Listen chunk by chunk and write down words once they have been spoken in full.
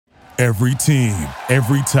Every team,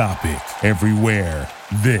 every topic, everywhere.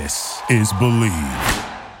 This is Believe.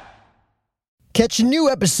 Catch new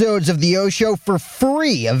episodes of The O Show for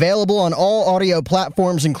free, available on all audio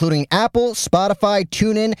platforms including Apple, Spotify,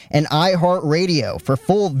 TuneIn, and iHeartRadio. For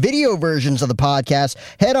full video versions of the podcast,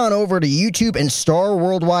 head on over to YouTube and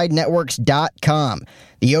StarWorldWideNetworks.com.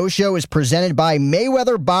 The O Show is presented by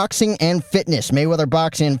Mayweather Boxing and Fitness. Mayweather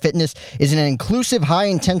Boxing and Fitness is an inclusive,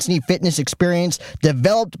 high-intensity fitness experience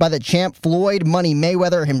developed by the champ Floyd Money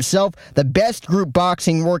Mayweather himself, the best group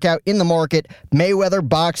boxing workout in the market, Mayweather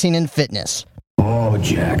Boxing and Fitness. Oh,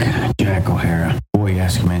 Jack O'Hara. Boy, you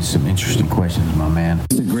asking me some interesting questions, my man.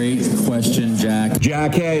 It's a great question, Jack.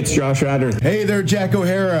 Jack, hey, it's Josh Ryder. Hey there, Jack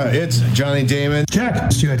O'Hara. It's Johnny Damon.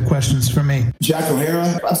 Jack, you had questions for me. Jack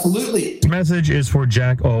O'Hara? Absolutely. This message is for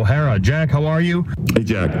Jack O'Hara. Jack, how are you? Hey,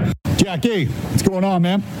 Jack. Jack, hey, what's going on,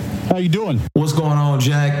 man? How you doing? What's going on,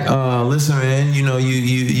 Jack? Listen, man, you know,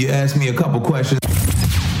 you asked me a couple questions.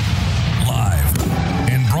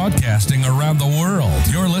 Broadcasting around the world.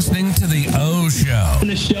 You're listening to The O Show. In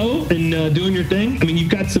the show and doing your thing. I mean, you've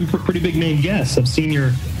got some pretty big name guests. I've seen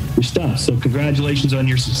your stuff, so congratulations on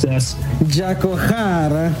your success. Jack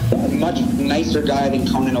O'Hara. A much nicer guy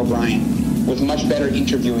than Conan O'Brien, with much better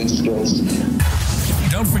interviewing skills.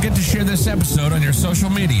 Don't forget to share this episode on your social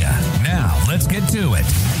media. Now, let's get to it.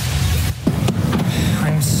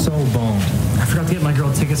 I'm so boned. I forgot to get my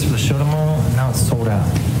girl tickets for the show tomorrow, and now it's sold out.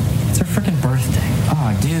 It's her freaking birthday.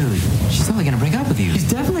 Oh, dude. She's totally going to break up with you. She's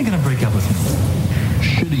definitely going to break up with me.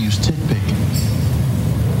 Should've used Tick Pick.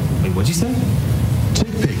 Wait, what'd you say?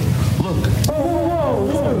 Tick Pick. Look. Whoa.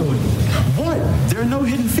 What? There are no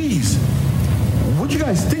hidden fees. What'd you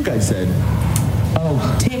guys think I said? Oh,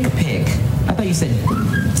 Tick Pick. I thought you said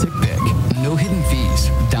Tick Pick. No hidden fees.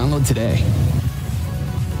 Download today.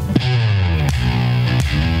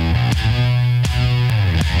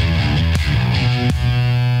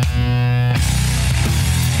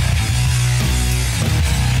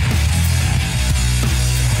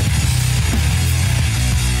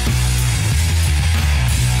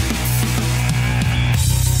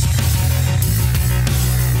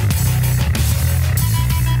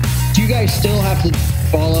 Do you guys still have to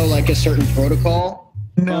follow like a certain protocol?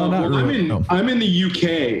 No, not really. I'm in the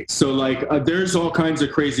UK, so like there's all kinds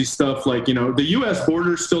of crazy stuff. Like, you know, the US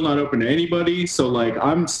border's still not open to anybody, so like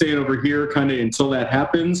I'm staying over here kind of until that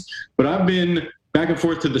happens. But I've been back and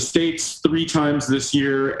forth to the States 3 times this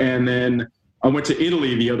year, and then I went to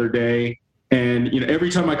Italy the other day. And you know,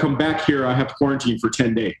 every time I come back here, I have to quarantine for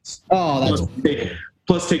 10 days. Oh, that's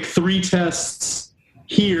plus take 3 tests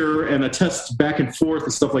here and a test back and forth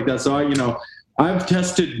and stuff like that. So I've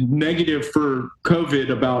tested negative for COVID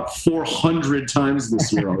about 400 times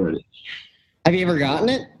this year already. Have you ever gotten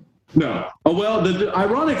it? No. Oh, well, the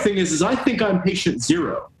ironic thing is I think I'm patient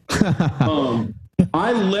 0.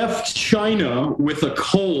 I left China with a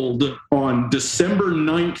cold on December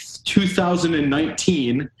 9th,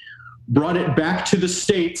 2019, brought it back to the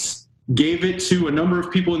States, gave it to a number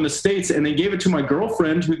of people in the States, and then gave it to my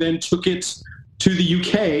girlfriend, who then took it to the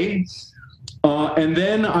UK. And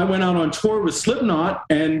then I went out on tour with Slipknot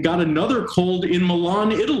and got another cold in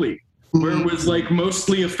Milan, Italy, where it was like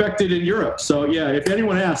mostly affected in Europe. So yeah, if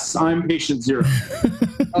anyone asks, I'm patient 0.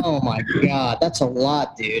 Oh my God, that's a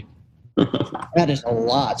lot, dude. That is a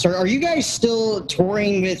lot. So are you guys still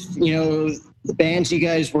touring with, the bands you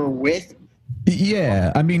guys were with?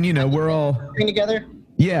 Yeah. I mean, we're all together.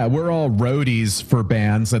 Yeah, we're all roadies for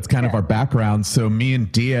bands. That's kind of our background. So me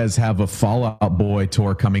and Diaz have a Fall Out Boy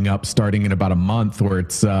tour coming up starting in about a month, where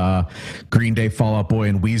it's Green Day, Fall Out Boy,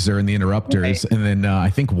 and Weezer and the Interrupters. Okay. And then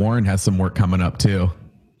I think Warren has some work coming up too.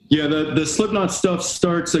 Yeah, the Slipknot stuff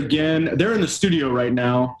starts again. They're in the studio right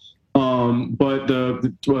now. But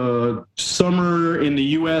the summer in the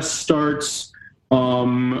U.S. starts,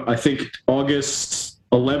 I think, August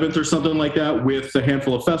 11th or something like that, with a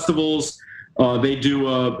handful of festivals. They do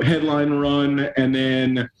a headline run, and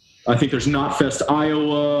then I think there's Knotfest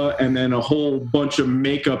Iowa, and then a whole bunch of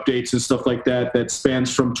makeup dates and stuff like that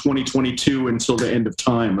spans from 2022 until the end of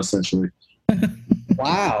time, essentially.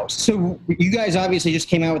 Wow. So you guys obviously just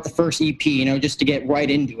came out with the first EP, just to get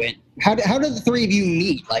right into it. How did the 3 of you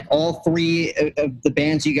meet? Like, all 3 of the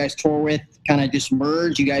bands you guys tour with kind of just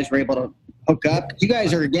merged? You guys were able to hook up? You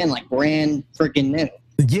guys are, again, like brand freaking new.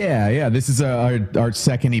 Yeah. This is our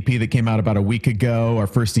second EP that came out about a week ago. Our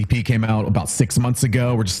first EP came out about 6 months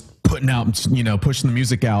ago. We're just putting out, you know, pushing the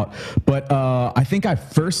music out. But I think I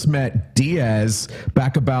first met Diaz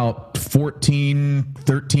back about 13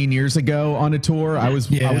 years ago on a tour. I was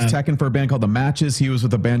teching for a band called The Matches. He was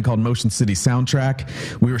with a band called Motion City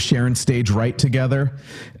Soundtrack. We were sharing stage right together.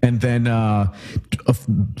 And then a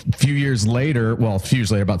few years later, about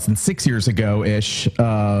 6 years ago-ish,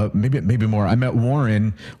 maybe more, I met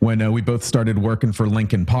Warren when we both started working for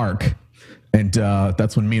Linkin Park. And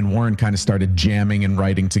that's when me and Warren kind of started jamming and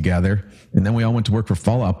writing together. And then we all went to work for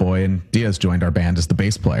Fall Out Boy, and Diaz joined our band as the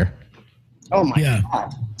bass player. Oh, my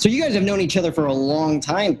God. So you guys have known each other for a long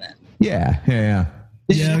time then? Yeah.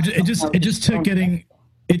 It just took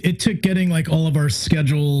getting like all of our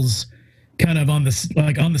schedules kind of on the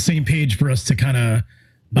same page for us to kind of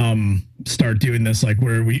start doing this, like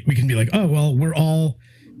where we can be like, oh, well, we're all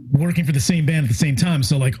working for the same band at the same time.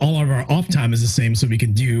 So like all of our off time is the same, so we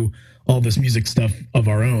can do all this music stuff of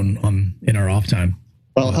our own in our off time.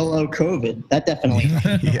 Well, hello, COVID. That definitely.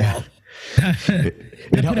 Yeah.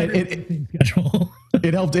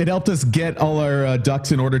 It helped us get all our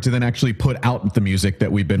ducks in order to then actually put out the music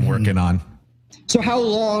that we've been working on. So how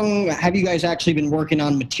long have you guys actually been working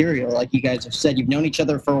on material? Like you guys have said, you've known each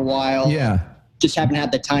other for a while. Yeah. Just haven't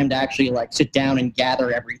had the time to actually like sit down and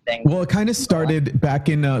gather everything. Well, it kind of started back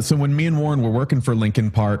in, so when me and Warren were working for Linkin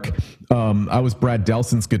Park, I was Brad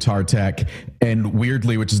Delson's guitar tech, and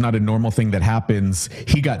weirdly, which is not a normal thing that happens,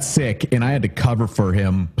 he got sick and I had to cover for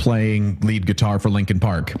him playing lead guitar for Linkin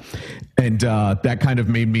Park. And that kind of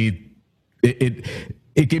made me,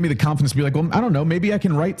 it gave me the confidence to be like, well, I don't know, maybe I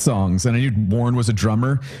can write songs. And I knew Warren was a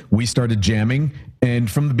drummer. We started jamming.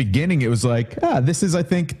 And from the beginning, it was like, I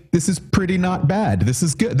think this is pretty not bad. This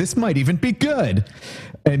is good. This might even be good.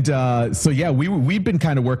 And so, yeah, we've been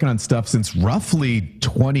kind of working on stuff since roughly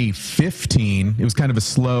 2015. It was kind of a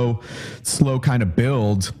slow kind of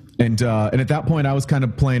build. And at that point, I was kind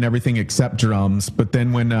of playing everything except drums. But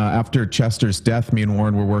then when after Chester's death, me and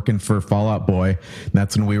Warren were working for Fall Out Boy. And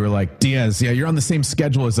that's when we were like, Diaz, yeah, you're on the same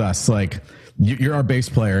schedule as us. Like, you're our bass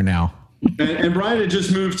player now. And Brian had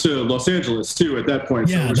just moved to Los Angeles too at that point.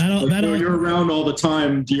 Yeah, so you're around all the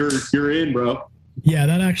time. You're in, bro. Yeah,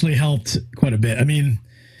 that actually helped quite a bit. I mean,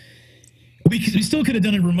 we still could have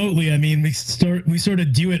done it remotely. I mean, we sort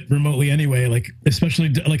of do it remotely anyway. Like especially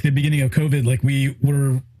like the beginning of COVID, like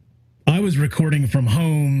I was recording from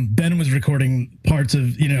home. Ben was recording parts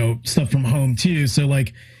of, stuff from home too. So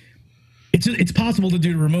like, it's possible to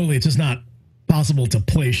do it remotely. It's just not possible to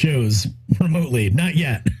play shows remotely. Not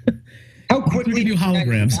yet. How quickly do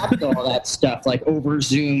holograms? All that stuff like over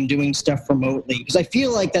Zoom, doing stuff remotely? Because I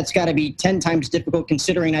feel like that's got to be 10 times difficult.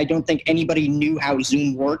 Considering I don't think anybody knew how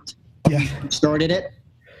Zoom worked when we started it.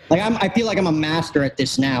 Like I feel like I'm a master at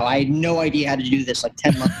this now. I had no idea how to do this like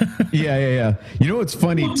 10 months ago. Yeah. You know what's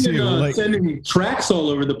funny too? Like sending tracks all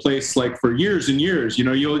over the place, like for years and years.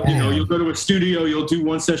 You'll go to a studio, you'll do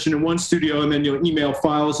one session in one studio, and then you'll email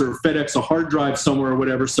files or FedEx a hard drive somewhere or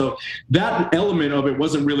whatever. So that element of it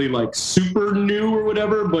wasn't really like super new or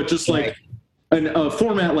whatever, but just like a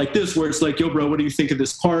format like this where it's like, yo, bro, what do you think of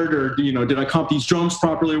this part? Or, did I comp these drums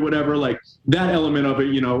properly or whatever? Like that element of it,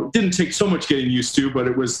 didn't take so much getting used to, but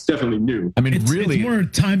it was definitely new. I mean, it's more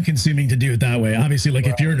time consuming to do it that way. Obviously, like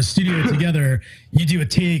if you're in a studio together, you do a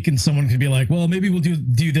take and someone could be like, well, maybe we'll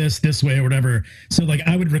do this way or whatever. So like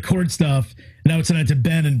I would record stuff and I would send it to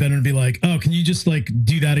Ben and Ben would be like, oh, can you just like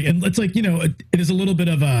do that again? It's like, it is a little bit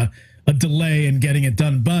of a delay in getting it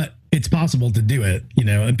done, but it's possible to do it,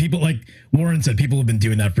 and people like Warren said, people have been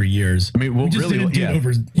doing that for years. I mean, we just didn't do it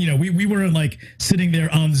over, we weren't like sitting there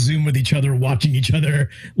on Zoom with each other, watching each other,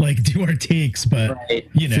 like do our takes. But,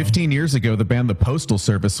 15 years ago, the band, the Postal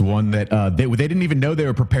Service, one that they didn't even know they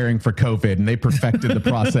were preparing for COVID, and they perfected the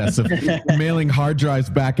process of mailing hard drives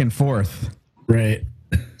back and forth. Right.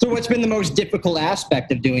 So what's been the most difficult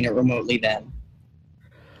aspect of doing it remotely then?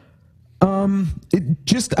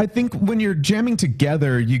 I think when you're jamming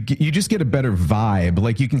together, you just get a better vibe.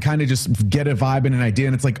 Like you can kind of just get a vibe and an idea,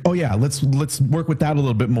 and it's like, oh yeah, let's work with that a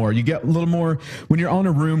little bit more. You get a little more when you're on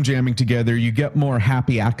a room jamming together. You get more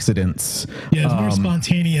happy accidents. Yeah, it's more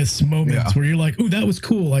spontaneous moments where you're like, ooh, that was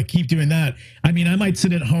cool. Like keep doing that. I mean, I might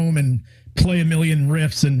sit at home and play a million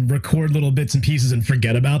riffs and record little bits and pieces and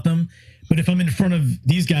forget about them. But if I'm in front of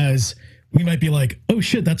these guys, we might be like, oh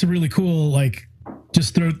shit, that's a really cool like.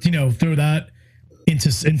 Just throw that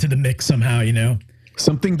into the mix somehow,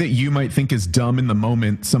 Something that you might think is dumb in the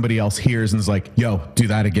moment, somebody else hears and is like, yo, do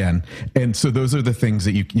that again. And so those are the things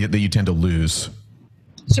that you tend to lose.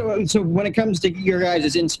 So when it comes to your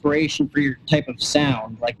guys' inspiration for your type of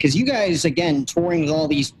sound, like, because you guys, again, touring with all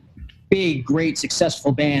these big, great,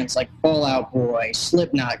 successful bands like Fall Out Boy,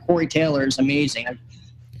 Slipknot, Corey Taylor is amazing.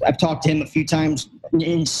 I've talked to him a few times.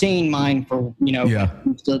 Insane mind for,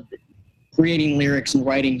 creating lyrics and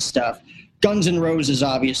writing stuff. Guns N' Roses,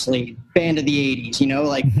 obviously, band of the 80s,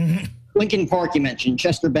 like Linkin Park you mentioned,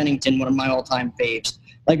 Chester Bennington, one of my all-time faves.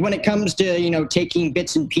 Like when it comes to, taking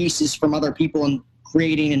bits and pieces from other people and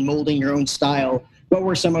creating and molding your own style, what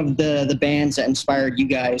were some of the bands that inspired you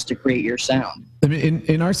guys to create your sound? I mean,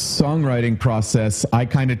 in our songwriting process, I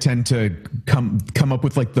kind of tend to come up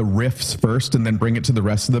with like the riffs first and then bring it to the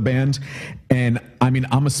rest of the band. And I mean,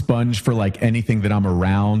 I'm a sponge for like anything that I'm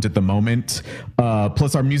around at the moment.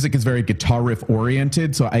 Plus our music is very guitar riff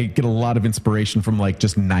oriented. So I get a lot of inspiration from like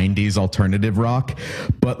just 90s alternative rock.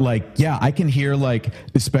 But like, yeah, I can hear like,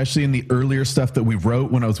 especially in the earlier stuff that we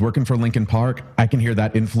wrote when I was working for Linkin Park, I can hear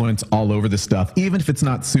that influence all over the stuff, even if it's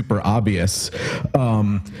not super obvious.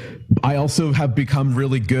 I also have become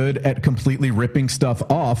really good at completely ripping stuff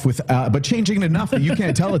off but changing it enough that you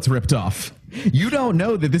can't tell it's ripped off. You don't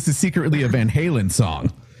know that this is secretly a Van Halen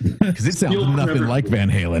song because it sounds nothing like Van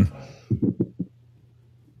Halen.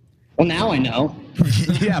 Well, now I know.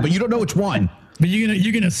 Yeah, but you don't know which one. But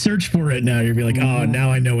you're gonna search for it now. You'll be like, oh, now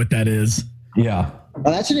I know what that is. Yeah.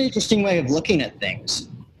 Well, that's an interesting way of looking at things.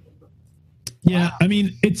 Yeah, I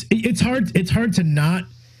mean, it's hard to not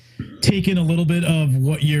take in a little bit of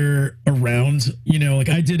what you're around. Like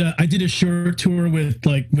I did a short tour with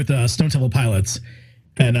Stone Temple Pilots,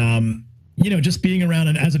 and just being around,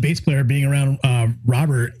 and as a bass player, being around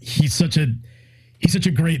Robert, he's such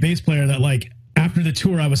a great bass player that like after the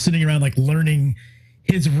tour I was sitting around like learning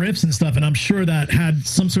his riffs and stuff, and I'm sure that had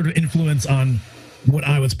some sort of influence on what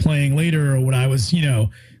I was playing later, or what I was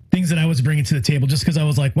things that I was bringing to the table, just because I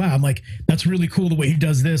was like, wow, I'm like, that's really cool the way he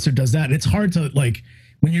does this or does that. And it's hard to like,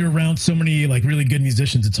 when you're around so many like really good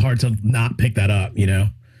musicians, it's hard to not pick that up, Now,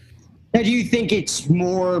 do you think it's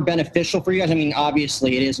more beneficial for you guys? I mean,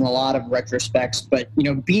 obviously it is in a lot of retrospects, but,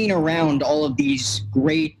 being around all of these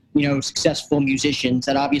great, successful musicians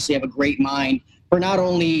that obviously have a great mind for not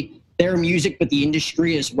only their music, but the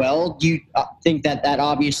industry as well. Do you think that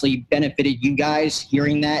obviously benefited you guys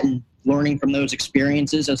hearing that and learning from those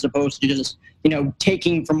experiences, as opposed to just,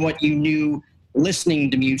 taking from what you knew listening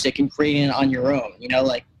to music and creating it on your own?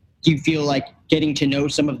 Like, do you feel like getting to know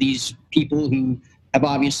some of these people who have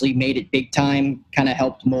obviously made it big time kind of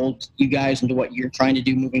helped mold you guys into what you're trying to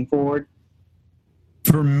do moving forward?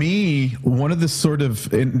 For me, one of the sort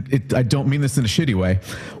of, I don't mean this in a shitty way,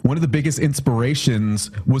 one of the biggest inspirations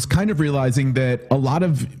was kind of realizing that a lot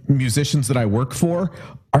of musicians that I work for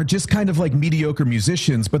are just kind of like mediocre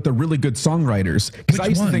musicians, but they're really good songwriters. Because I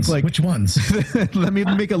used to think like, which ones? Let me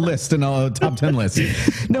make a list and a top 10 list.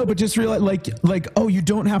 No, but just realize like, oh, you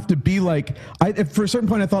don't have to be like, for a certain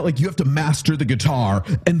point I thought like you have to master the guitar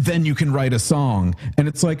and then you can write a song. And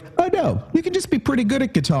it's like, oh no, you can just be pretty good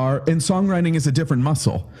at guitar, and songwriting is a different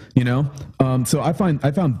muscle, So I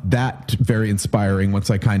found that very inspiring once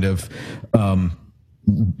I kind of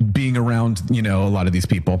being around, a lot of these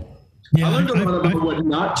people. Yeah, I learned a lot about what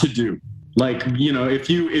not to do. Like,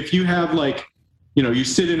 if you have like, you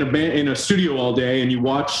sit in a studio all day and you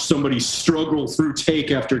watch somebody struggle through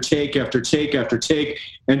take after take after take after take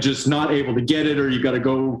and just not able to get it, or you got to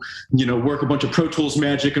go, work a bunch of Pro Tools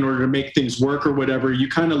magic in order to make things work or whatever. You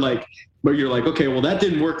kind of like, but you're like, okay, well, that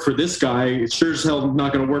didn't work for this guy. It's sure as hell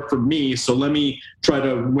not going to work for me. So let me try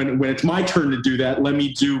to, when it's my turn to do that, let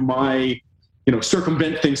me do my,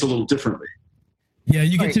 circumvent things a little differently. Yeah,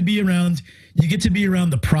 you get to be around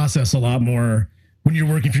the process a lot more when you're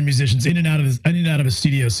working for musicians in and out of a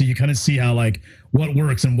studio. So you kind of see how like what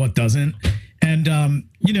works and what doesn't. And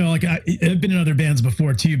like I've been in other bands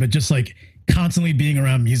before too, but just like constantly being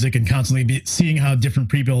around music and constantly seeing how different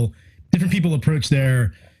people approach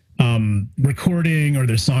their recording or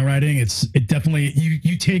their songwriting. It definitely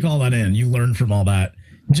you take all that in, you learn from all that.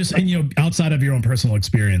 Just, and outside of your own personal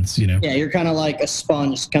experience, Yeah, you're kind of like a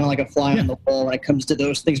sponge, kind of like a fly on the wall when it comes to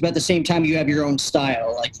those things. But at the same time, you have your own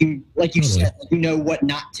style. Like you totally said, you know what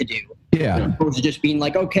not to do. Yeah. As opposed to just being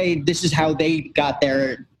like, okay, this is how they got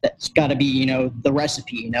there. That's got to be, the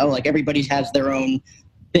recipe, Like everybody has their own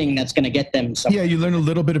thing that's going to get them somewhere. Yeah, you learn a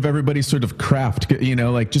little bit of everybody's sort of craft,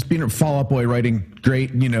 like just being a Fall Out Boy writing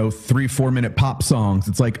great, 3-4 minute pop songs.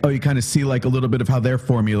 It's like, oh, you kind of see like a little bit of how their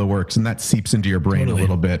formula works, and that seeps into your brain a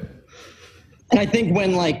little bit. And I think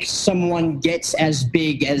when like someone gets as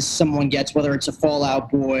big as someone gets, whether it's a Fall Out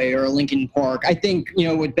Boy or a Linkin Park, I think,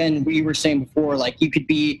 what Ben, we were saying before, like you could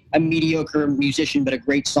be a mediocre musician but a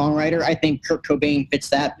great songwriter. I think Kurt Cobain fits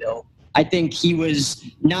that bill. I think he was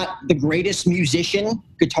not the greatest musician,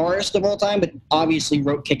 guitarist of all time, but obviously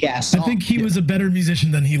wrote kick-ass songs. I think he was a better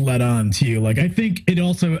musician than he let on to. Like, I think it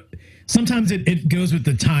also, sometimes it goes with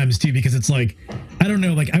the times too, because it's like, I don't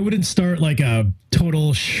know, like I wouldn't start like a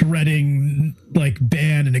total shredding like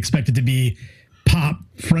band and expect it to be pop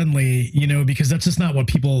friendly, you know, because that's just not what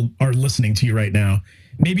people are listening to right now.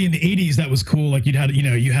 Maybe in the 80s that was cool, like you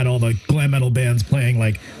had all the glam metal bands playing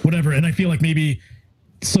like whatever, and I feel like maybe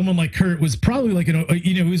someone like Kurt was probably like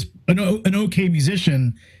he was an okay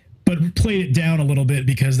musician, but played it down a little bit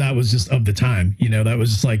because that was just of the time, you know. That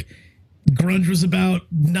was just like grunge was about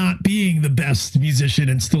not being the best musician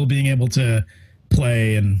and still being able to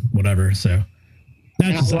play and whatever. So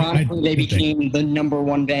that's they became the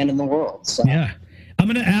 #1 band in the world. So. Yeah, I'm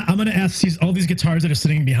gonna ask all these guitars that are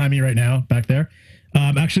sitting behind me right now back there.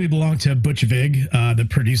 Actually belong to Butch Vig, the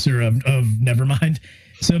producer of Nevermind.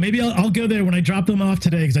 So maybe I'll go there when I drop them off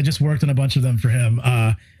today, because I just worked on a bunch of them for him.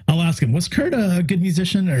 I'll ask him, was Kurt a good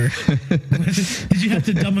musician, or did you have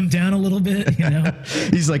to dumb him down a little bit? You know,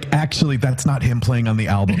 he's like, actually, that's not him playing on the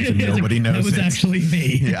albums, and nobody knows. That was actually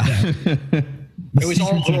me. Yeah. It was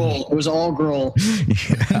all Grohl. It was all Grohl.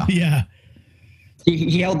 Yeah. Yeah.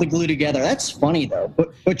 He held the glue together. That's funny though.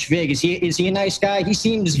 Butch Vig, is he a nice guy? He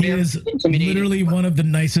seems very intimidating. Literally one of the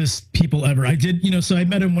nicest people ever. I did, so I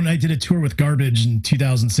met him when I did a tour with Garbage in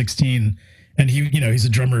 2016, and he's a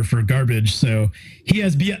drummer for Garbage. So he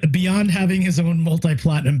has, beyond having his own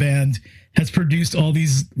multi-platinum band, has produced all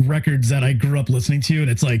these records that I grew up listening to,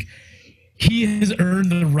 and it's like he has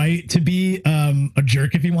earned the right to be a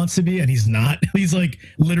jerk if he wants to be, and he's not. He's like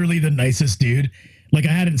literally the nicest dude. Like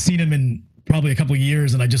I hadn't seen him in probably a couple of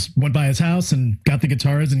years, and I just went by his house and got the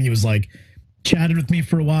guitars, and he was like chatted with me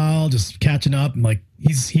for a while, just catching up, and like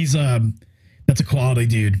he's that's a quality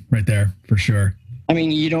dude right there for sure. I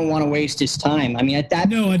mean, you don't want to waste his time. I mean,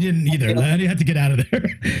 no, I didn't either. I had to get out of there.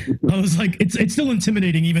 I was like, it's still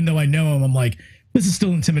intimidating, even though I know him. I'm like, this is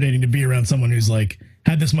still intimidating to be around someone who's like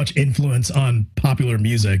had this much influence on popular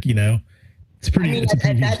music, you know. It's pretty. I mean, it's a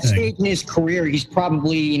pretty at that stage in his career, he's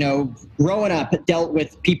probably, growing up, dealt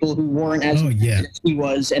with people who weren't as as he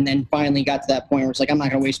was, and then finally got to that point where it's like, I'm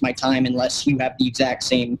not going to waste my time unless you have the exact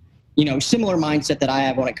same, similar mindset that I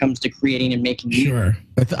have when it comes to creating and making music. Sure.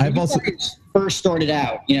 I've also first started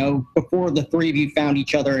out, before the three of you found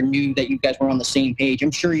each other and knew that you guys were on the same page.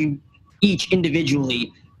 I'm sure you each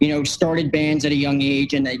individually, started bands at a young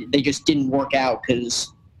age, and they just didn't work out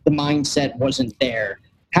because the mindset wasn't there.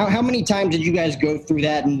 How many times did you guys go through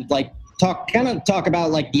that and like talk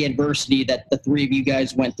about like the adversity that the three of you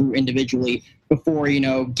guys went through individually before,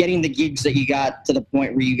 getting the gigs that you got to the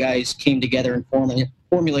point where you guys came together and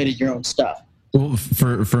formulated your own stuff? Well,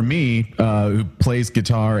 for me, who plays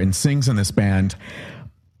guitar and sings in this band,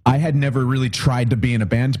 I had never really tried to be in a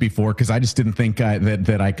band before because I just didn't think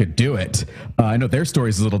that I could do it. I know their story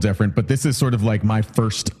is a little different, but this is sort of like my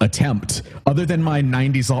first attempt, other than my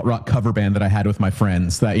 90s alt rock cover band that I had with my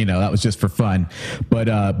friends. That that was just for fun. But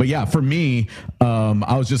yeah, for me,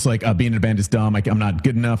 I was just like, being in a band is dumb. I'm not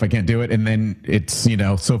good enough. I can't do it. And then it's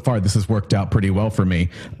so far this has worked out pretty well for me.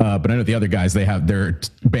 But I know the other guys, they have their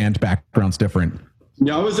band backgrounds different.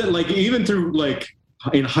 Yeah, I was at even through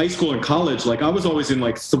in high school and college, I was always in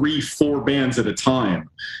 3-4 bands at a time.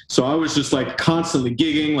 So I was just constantly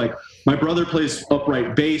gigging. My brother plays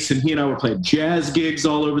upright bass, and he and I were playing jazz gigs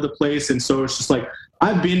all over the place. And so it's just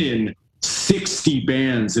I've been in 60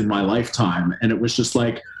 bands in my lifetime. And it was just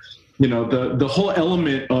the whole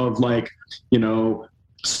element of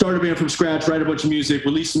start a band from scratch, write a bunch of music,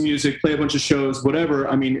 release some music, play a bunch of shows, whatever,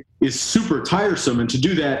 is super tiresome. And to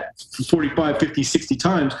do that 45, 50, 60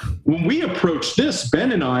 times, when we approached this,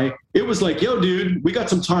 Ben and I, it was yo, dude, we got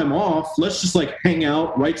some time off. Let's just hang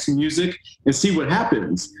out, write some music, and see what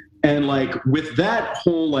happens. And with that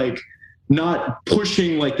whole not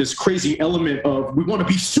pushing this crazy element of we want to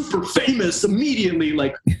be super famous immediately,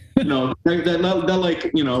 took a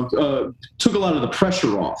lot of the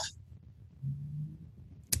pressure off.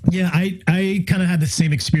 Yeah, I kind of had the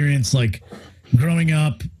same experience growing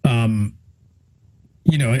up. I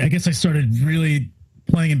guess I started really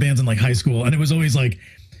playing in bands in high school, and it was always a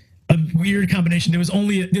weird combination. There was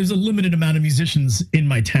a limited amount of musicians in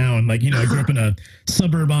my town. I grew up in a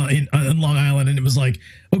suburb on Long Island, and it was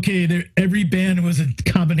okay, every band was a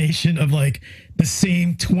combination of the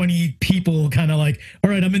same 20 people, kind of all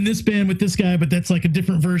right, I'm in this band with this guy, but that's a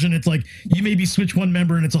different version. It's you maybe switch one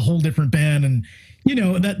member and it's a whole different band, and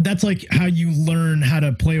that's how you learn how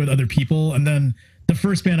to play with other people. And then the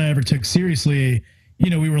first band I ever took seriously,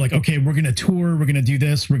 we were okay, we're going to tour, we're going to do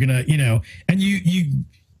this, we're going to, and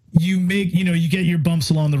you make, you get your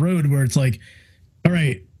bumps along the road where it's all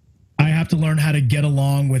right, I have to learn how to get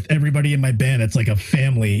along with everybody in my band. It's like a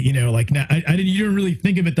family, you know, like now you don't really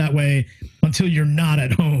think of it that way until you're not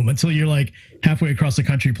at home, until you're like halfway across the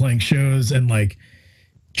country playing shows and like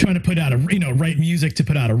trying to put out write music to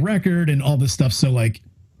put out a record and all this stuff. So like,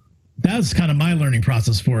 that's kind of my learning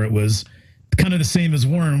process for it, was kind of the same as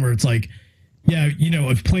Warren, where it's like, yeah, you know,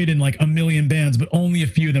 I've played in like a million bands, but only a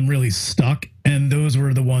few of them really stuck. And those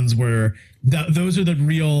were the ones where those are the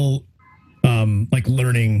real like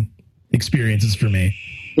learning experiences for me.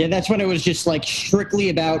 Yeah, that's when it was just like strictly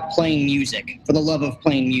about playing music for the love of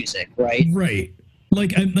playing music, right? Right.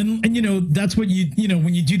 Like, and you know, that's what you know,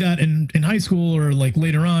 when you do that in high school or like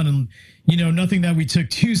later on, and, you know, nothing that we took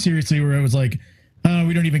too seriously, where it was like,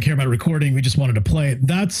 we don't even care about recording, we just wanted to play.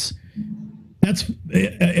 That's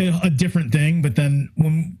a different thing. But then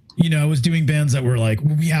when, you know, I was doing bands that were like,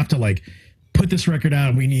 we have to like put this record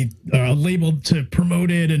out, we need a label to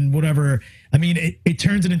promote it and whatever. I mean, it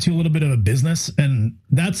turns it into a little bit of a business. And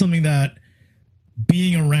that's something that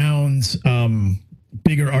being around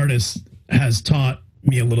bigger artists has taught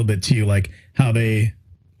me a little bit too, like how they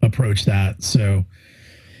approach that. So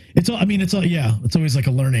it's always like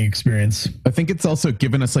a learning experience. I think it's also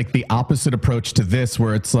given us like the opposite approach to this,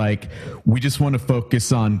 where it's like, we just want to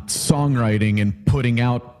focus on songwriting and putting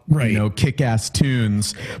out, you know, kick-ass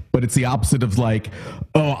tunes, but it's the opposite of like,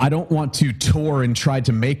 oh, I don't want to tour and try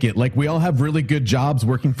to make it. Like, we all have really good jobs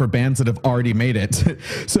working for bands that have already made it.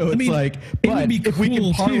 So it's like, but if we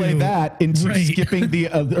can parlay that into skipping the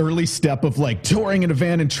early step of like touring in a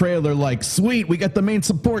van and trailer, like, sweet, we got the main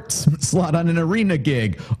support slot on an arena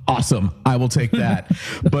gig. Awesome. I will take that.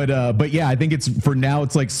 But yeah, I think it's, for now,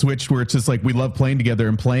 it's like switched where it's just like, we love playing together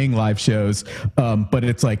and playing live shows. But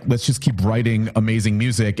it's like, let's just keep writing amazing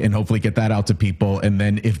music and hopefully get that out to people. And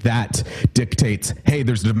then if that dictates, hey,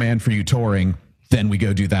 there's a demand for you touring, then we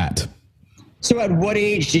go do that. So at what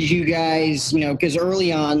age did you guys, you know, because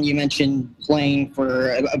early on you mentioned playing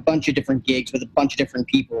for a bunch of different gigs with a bunch of different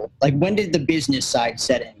people. Like, when did the business side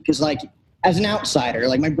set in? Because like, as an outsider,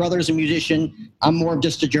 like, my brother's a musician, I'm more of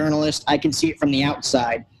just a journalist. I can see it from the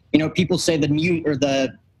outside. You know, people say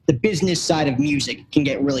the business side of music can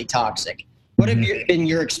get really toxic. What have been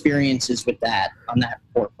your experiences with that on that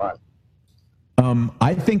forefront?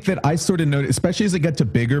 I think that I sort of noticed, especially as I got to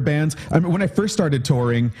bigger bands. I mean, when I first started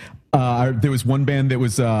touring, there was one band that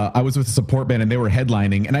was, I was with a support band and they were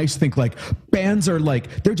headlining. And I used to think like, bands are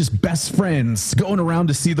like, they're just best friends going around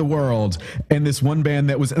to see the world. And this one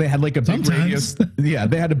band that was, they had like a big radio. Yeah,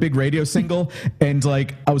 they had a big radio single. And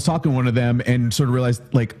like, I was talking to one of them and sort of realized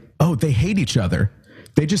like, oh, they hate each other.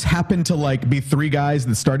 They just happened to like be three guys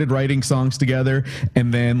that started writing songs together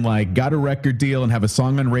and then like got a record deal and have a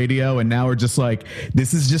song on radio. And now we're just like,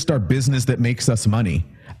 this is just our business that makes us money.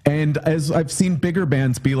 And as I've seen bigger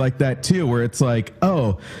bands be like that too, where it's like,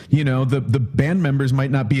 oh, you know, the band members might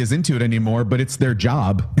not be as into it anymore, but it's their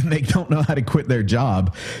job and they don't know how to quit their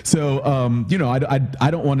job. So, you know, I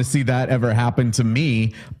don't want to see that ever happen to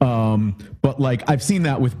me. But like, I've seen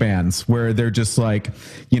that with bands where they're just like,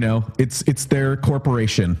 you know, it's their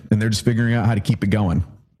corporation and they're just figuring out how to keep it going.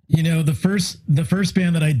 You know, the first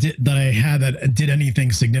band that I had that did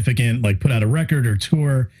anything significant, like put out a record or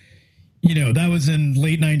tour, you know, that was in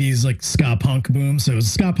late 90s, like ska punk boom. So it was a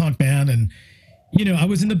ska punk band. And, you know, I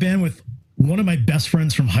was in the band with one of my best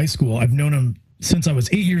friends from high school. I've known him since I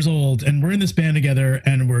was 8 years old. And we're in this band together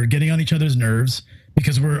and we're getting on each other's nerves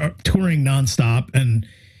because we're touring nonstop. And,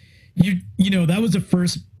 you know, that was the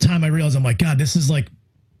first time I realized, I'm like, God, this is like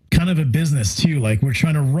kind of a business too. Like, we're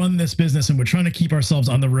trying to run this business and we're trying to keep ourselves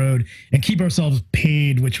on the road and keep ourselves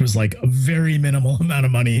paid, which was like a very minimal amount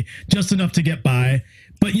of money, just enough to get by.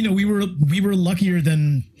 But, you know, we were luckier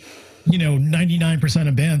than, you know, 99%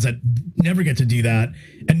 of bands that never get to do that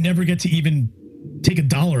and never get to even take a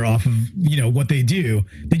dollar off of, you know, what they do.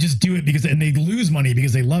 They just do it and they lose money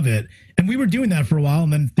because they love it. And we were doing that for a while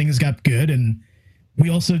and then things got good and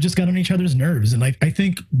we also just got on each other's nerves. And I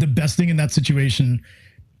think the best thing in that situation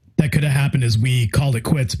that could have happened is we called it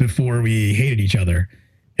quits before we hated each other.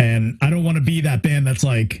 And I don't want to be that band that's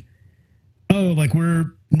like, oh, like,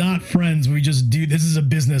 we're not friends, we just do, this is a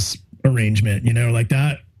business arrangement, you know, like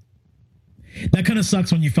that kind of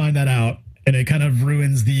sucks when you find that out and it kind of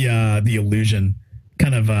ruins the illusion,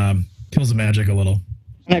 kind of kills the magic a little.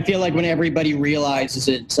 And I feel like when everybody realizes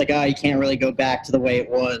it, it's like, you can't really go back to the way it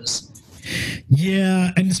was.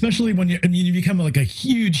 Yeah, and especially when you become like a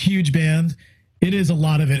huge band, it is, a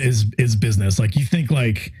lot of it is business. Like, you think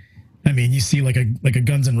like, I mean, you see like a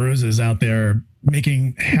Guns N' Roses out there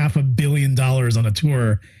making $500 million on a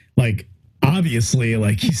tour. Like, obviously,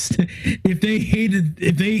 like if they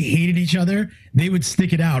hated each other, they would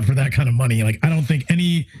stick it out for that kind of money. Like I don't think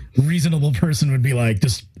any reasonable person would be like,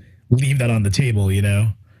 just leave that on the table, you know?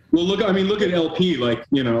 Well, look at LP. Like,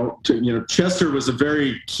 Chester was a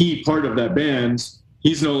very key part of that band.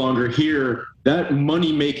 He's no longer here. That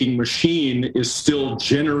money-making machine is still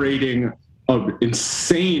generating an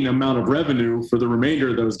insane amount of revenue for the remainder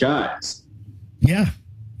of those guys. Yeah.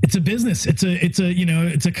 It's a business. It's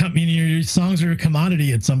a company. Your songs are a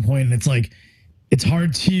commodity at some point, and it's like it's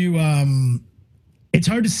hard to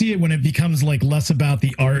see it when it becomes like less about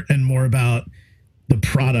the art and more about the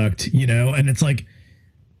product, you know. And it's like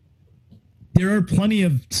there are plenty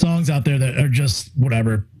of songs out there that are just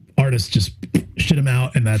whatever. Artists just shit them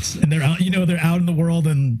out, and they're out. You know, they're out in the world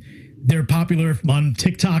and they're popular on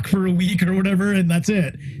TikTok for a week or whatever, and that's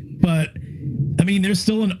it. But I mean, there's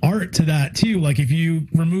still an art to that too. Like if you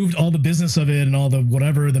removed all the business of it and all the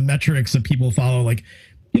whatever, the metrics that people follow, like,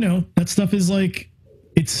 you know, that stuff is like,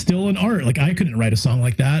 it's still an art. Like I couldn't write a song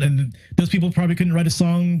like that. And those people probably couldn't write a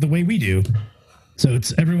song the way we do. So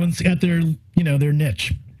everyone's got their, you know, their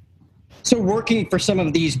niche. So working for some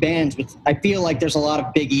of these bands, I feel like there's a lot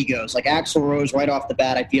of big egos. Like Axl Rose, right off the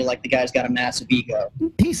bat, I feel like the guy's got a massive ego.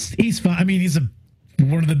 He's fine. I mean, he's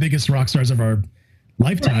one of the biggest rock stars of our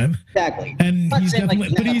lifetime. Exactly. And he's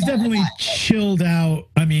definitely chilled out.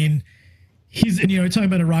 I mean, you're talking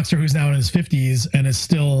about a rock star who's now in his 50s and is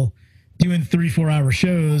still doing 3-4 hour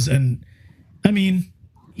shows. And I mean,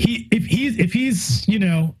 if he's, you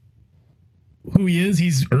know, who he is,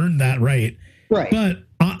 he's earned that right. Right. But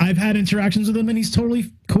I've had interactions with him and he's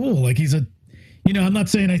totally cool. Like he's I'm not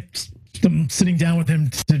saying I'm sitting down with him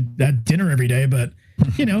at dinner every day, but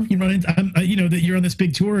you know, you run into, that you're on this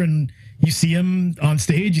big tour and you see him on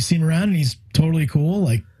stage, you see him around and he's totally cool.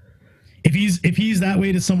 Like if he's that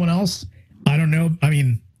way to someone else, I don't know. I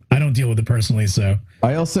mean, I don't deal with it personally. So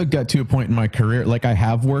I also got to a point in my career, like I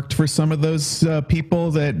have worked for some of those people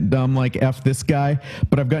that like F this guy,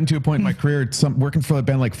 but I've gotten to a point in my career, working for a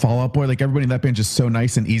band like Fall Out Boy, like everybody in that band just so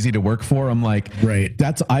nice and easy to work for. I'm like, right.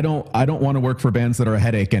 I don't want to work for bands that are a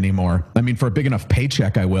headache anymore. I mean, for a big enough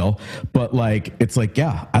paycheck, I will, but like, it's like,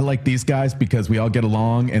 yeah, I like these guys because we all get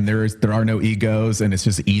along and there are no egos and it's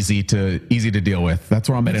just easy to deal with. That's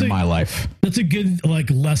where I'm at in my life. That's a good like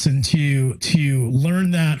lesson to learn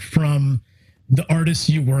that from the artists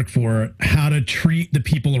you work for, how to treat the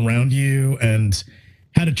people around you and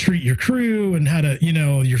how to treat your crew and how to, you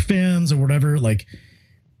know, your fans or whatever. Like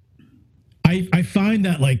I find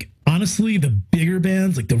that like, honestly, the bigger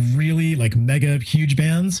bands, like the really like mega huge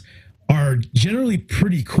bands are generally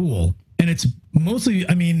pretty cool. And it's mostly,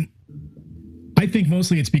 I mean, I think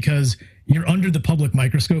mostly it's because you're under the public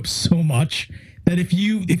microscope so much that if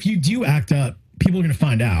you do act up, people are going to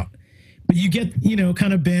find out. But you get, you know,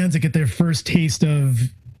 kind of bands that get their first taste of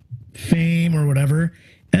fame or whatever,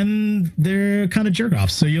 and they're kind of jerk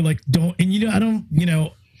offs. So you're like, I'm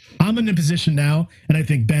in a position now, and I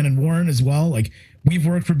think Ben and Warren as well. Like, we've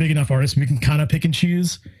worked for big enough artists, we can kind of pick and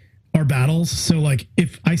choose our battles. So, like,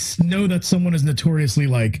 if I know that someone is notoriously,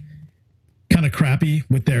 like, kind of crappy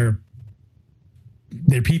with their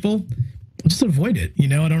people, I'll just avoid it. You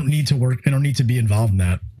know, I don't need to be involved in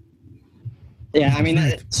that. Yeah, I mean,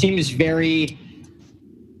 it seems very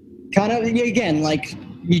kind of, again, like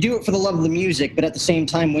you do it for the love of the music, but at the same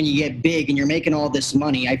time, when you get big and you're making all this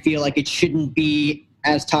money, I feel like it shouldn't be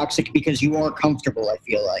as toxic because you are comfortable, I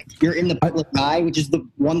feel like. You're in the public eye, which is the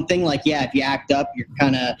one thing, like, yeah, if you act up, you're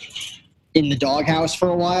kind of in the doghouse for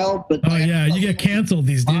a while. But yeah, you get canceled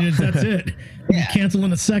these days. That's it. Yeah. Cancel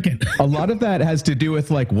in a second. A lot of that has to do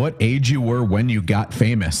with like what age you were when you got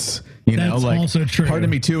famous. You know, that's like also true. Part of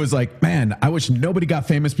me too is like, man, I wish nobody got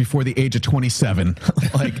famous before the age of 27.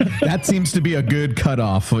 Like that seems to be a good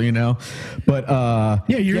cutoff, you know. But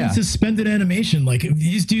you're in suspended animation. Like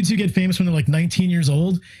these dudes who get famous when they're like 19 years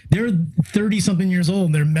old, they're 30 something years old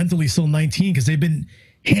and they're mentally still 19 because they've been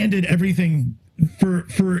handed everything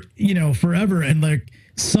for you know, forever. And like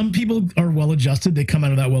some people are well adjusted, they come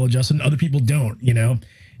out of that well adjusted, and other people don't, you know.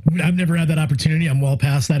 I've never had that opportunity. I'm well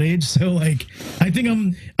past that age. So like, I think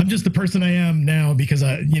I'm just the person I am now because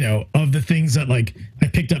of the things that like I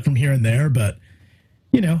picked up from here and there. But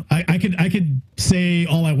you know, I could say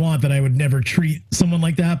all I want that I would never treat someone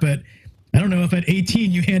like that. But I don't know if at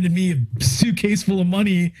 18 you handed me a suitcase full of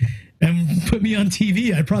money and put me on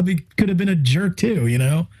TV, I probably could have been a jerk too. You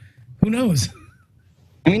know, who knows?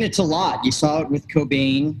 I mean, it's a lot. You saw it with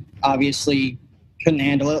Cobain, obviously. Couldn't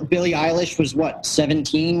handle it. Billie Eilish was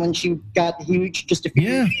 17 when she got huge, just a few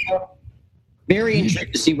years ago. Very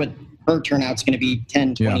interesting to see what her turnout's going to be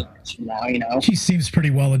 10, 20 years from now, you know. She seems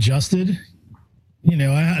pretty well adjusted. you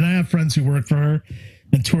know, I have friends who work for her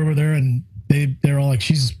and tour with her, and they're all like,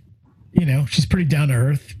 she's pretty down to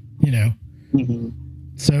earth, you know. Mm-hmm.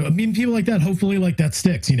 So, I mean, people like that, hopefully, like, that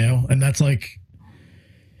sticks, you know, and that's like,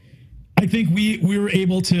 I think we were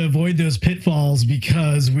able to avoid those pitfalls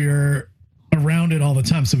because we're around it all the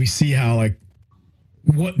time. So we see how, like,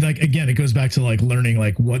 again, it goes back to, like, learning,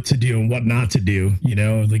 like, what to do and what not to do, you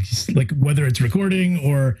know, like whether it's recording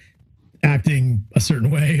or acting a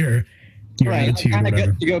certain way or your attitude. Kind of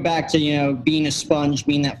good to go back to, you know, being a sponge,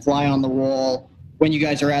 being that fly on the wall when you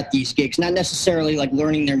guys are at these gigs, not necessarily like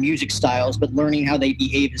learning their music styles, but learning how they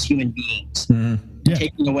behave as human beings,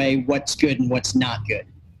 taking away what's good and what's not good.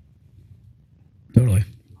 Totally.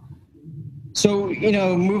 So, you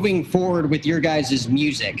know, moving forward with your guys'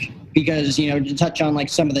 music, because, you know, to touch on like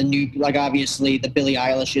some of the new, like obviously the Billie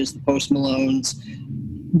Eilishes, the Post Malones,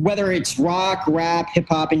 whether it's rock, rap, hip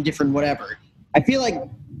hop, indifferent, whatever, I feel like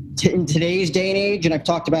in today's day and age, and I've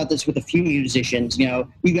talked about this with a few musicians, you know,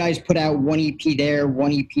 you guys put out one EP there,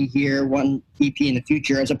 one EP here, one EP in the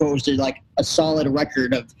future, as opposed to like a solid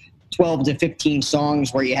record of 12 to 15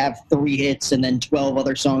 songs where you have 3 hits and then 12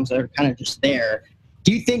 other songs that are kind of just there.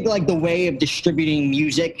 Do you think like the way of distributing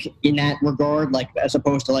music in that regard, like as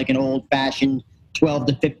opposed to like an old fashioned 12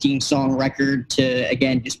 to 15 song record to,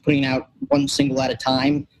 again, just putting out one single at a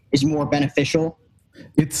time is more beneficial?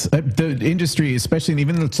 It's the industry, especially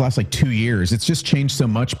even in its last like 2 years, it's just changed so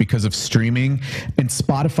much because of streaming and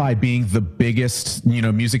Spotify being the biggest, you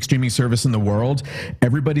know, music streaming service in the world.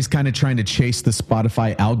 Everybody's kind of trying to chase the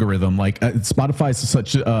Spotify algorithm. Like Spotify is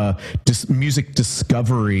such a music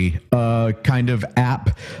discovery kind of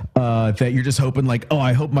app that you're just hoping like, oh,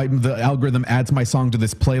 I hope the algorithm adds my song to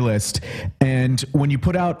this playlist. And when you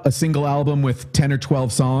put out a single album with 10 or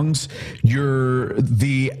 12 songs, you're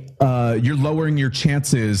lowering your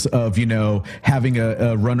chances of, you know, having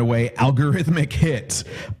a runaway algorithmic hit.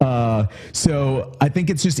 So I think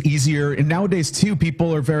it's just easier. And nowadays too,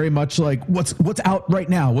 people are very much like, what's out right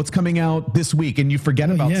now? What's coming out this week? And you forget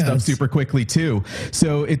about stuff super quickly too.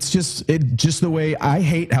 So it's just the way I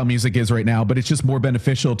hate how music is right now, but it's just more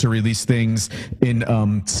beneficial to release things in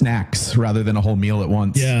snacks rather than a whole meal at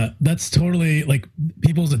once. Yeah, that's totally like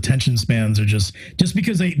people's attention spans are just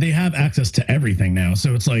because they have access to everything now.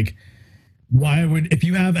 So it's like, if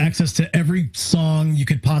you have access to every song you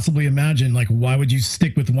could possibly imagine, like, why would you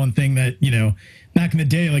stick with one thing that, you know, back in the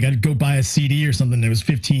day, like I'd go buy a CD or something that was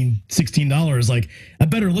 $15, $16. Like, I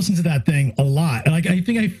better listen to that thing a lot. And like, I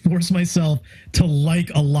think I forced myself to like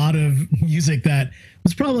a lot of music that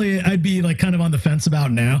was probably I'd be like kind of on the fence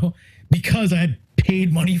about now because I had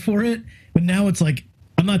paid money for it. But now it's like,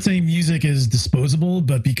 I'm not saying music is disposable,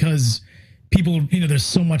 but because people, you know, there's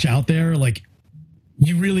so much out there, like,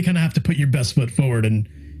 you really kind of have to put your best foot forward and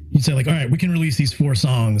you say like, all right, we can release these 4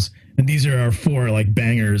 songs and these are our 4 like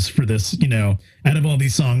bangers for this, you know, out of all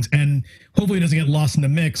these songs. And hopefully it doesn't get lost in the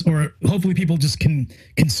mix, or hopefully people just can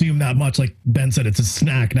consume that much. Like Ben said, it's a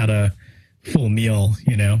snack, not a full meal,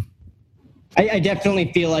 you know? I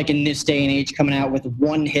definitely feel like in this day and age, coming out with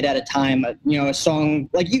one hit at a time, you know, a song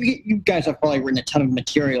like you guys have probably written a ton of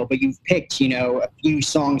material, but you've picked, you know, a few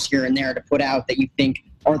songs here and there to put out that you think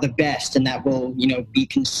are the best and that will, you know, be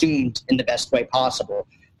consumed in the best way possible.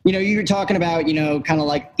 You know, you were talking about, you know, kind of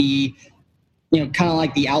like the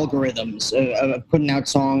algorithms of putting out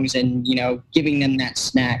songs and, you know, giving them that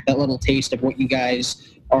snack, that little taste of what you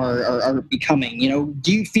guys are becoming. You know,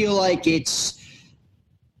 do you feel like it's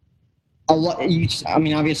a lot? I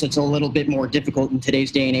mean, obviously it's a little bit more difficult in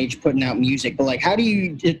today's day and age putting out music, but like, how do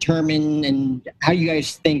you determine and how do you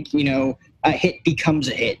guys think, you know, a hit becomes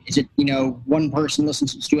a hit? Is it, you know, one person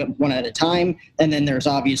listens to it one at a time, and then there's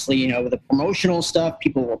obviously, you know, the promotional stuff,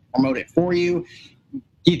 people will promote it for you.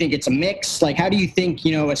 Do you think it's a mix? Like, how do you think,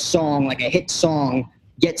 you know, a song, like a hit song,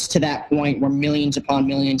 gets to that point where millions upon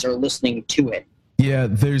millions are listening to it? Yeah,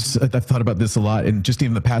 I've thought about this a lot, and just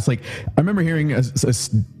even the past, like, I remember hearing a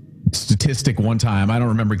statistic one time, I don't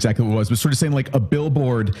remember exactly what it was, but sort of saying like a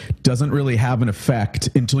billboard doesn't really have an effect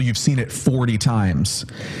until you've seen it 40 times,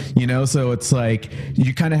 you know? So it's like,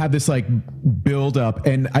 you kind of have this like build up,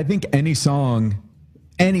 and I think any song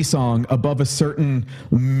above a certain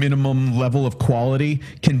minimum level of quality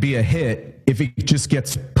can be a hit if it just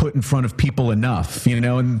gets put in front of people enough, you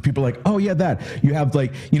know, and people are like, oh yeah, that. You have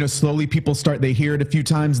like, you know, slowly people they hear it a few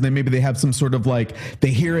times, and then maybe they have some sort of like, they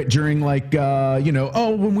hear it during like, you know,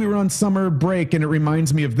 oh, when we were on summer break and it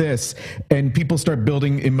reminds me of this, and people start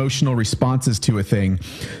building emotional responses to a thing.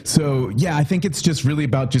 So yeah, I think it's just really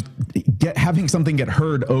about just having something get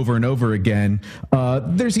heard over and over again.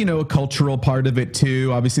 There's, you know, a cultural part of it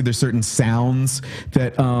too. Obviously there's certain sounds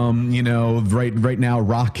that, you know, right now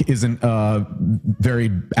rock isn't,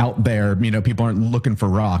 very out there. You know, people aren't looking for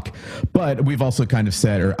rock. But we've also kind of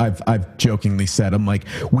said, or I've jokingly said, I'm like,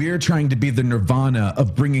 we're trying to be the Nirvana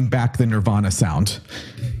of bringing back the Nirvana sound.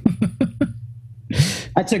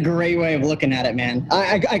 That's a great way of looking at it, man.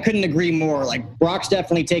 I couldn't agree more. Like, rock's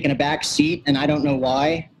definitely taken a back seat, and I don't know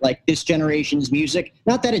why. Like, this generation's music,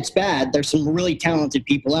 not that it's bad. There's some really talented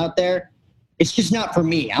people out there. It's just not for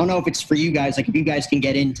me. I don't know if it's for you guys. Like, if you guys can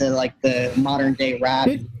get into, like, the modern day rap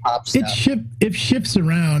and pop stuff. It shifts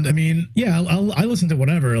around. I mean, yeah, I listen to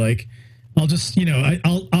whatever. Like, I'll just, you know,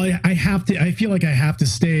 I have to, I feel like I have to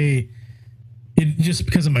stay just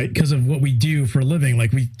because of what we do for a living.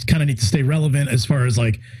 Like, we kind of need to stay relevant as far as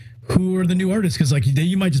like who are the new artists, because like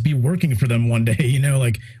you might just be working for them one day, you know,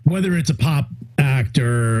 like whether it's a pop act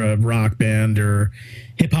or a rock band or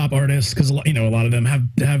hip hop artists, because you know a lot of them have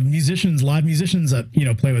live musicians that, you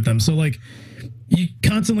know, play with them. So like you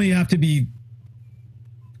constantly have to be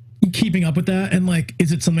keeping up with that. And like,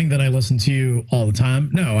 is it something that I listen to all the time?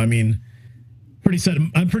 No, I mean,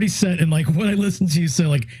 I'm pretty set in like what I listen to. So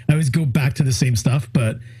like I always go back to the same stuff,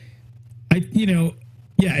 but you know,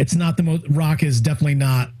 yeah, it's not the most, rock is definitely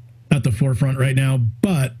not at the forefront right now,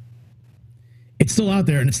 but it's still out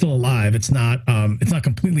there and it's still alive. It's not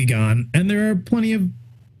completely gone. And there are plenty of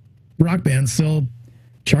rock bands still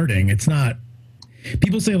charting. It's not,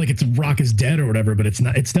 people say like it's rock is dead or whatever, but it's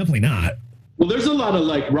not, it's definitely not. Well, there's a lot of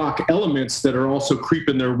like rock elements that are also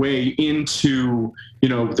creeping their way into, you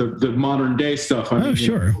know, the modern day stuff. I mean,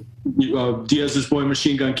 sure. Diaz's boy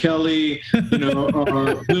Machine Gun Kelly, you know,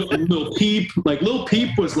 Lil Peep. Like Lil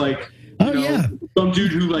Peep was like, you know, some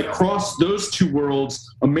dude who like crossed those two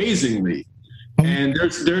worlds amazingly. And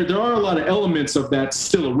there are a lot of elements of that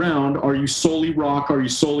still around. Are you solely rock? Are you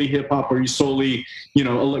solely hip hop? Are you solely, you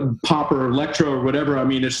know, pop or electro or whatever? I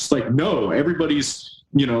mean, it's just like, no, everybody's,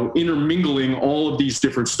 you know, intermingling all of these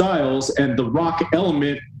different styles, and the rock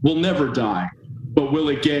element will never die. But will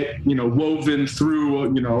it get, you know, woven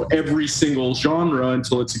through, you know, every single genre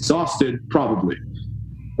until it's exhausted? Probably.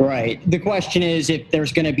 Right. The question is if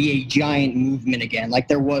there's going to be a giant movement again, like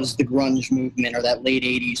there was the grunge movement or that late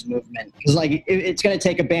 80s movement. Because, like, it's going to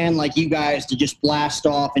take a band like you guys to just blast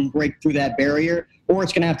off and break through that barrier, or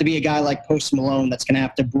it's going to have to be a guy like Post Malone that's going to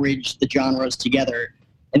have to bridge the genres together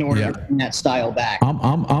in order to bring that style back.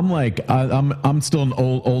 I'm still an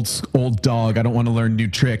old dog. I don't want to learn new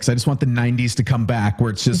tricks. I just want the 90s to come back,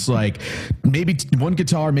 where it's just like maybe one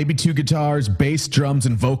guitar, maybe two guitars, bass, drums,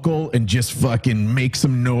 and vocal, and just fucking make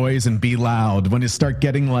some noise and be loud. When you start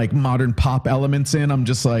getting like modern pop elements in, I'm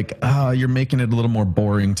just like, you're making it a little more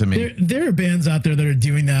boring to me. There are bands out there that are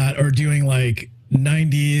doing that, or doing like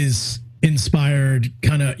 90s inspired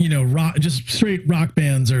kind of, you know, rock, just straight rock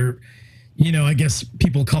bands, or, you know, I guess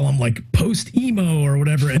people call them like post emo or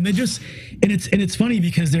whatever. And they just, and it's funny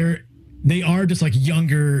because they are just like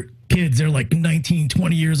younger kids. They're like 19,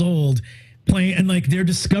 20 years old playing, and like they're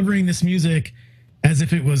discovering this music as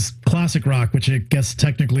if it was classic rock, which I guess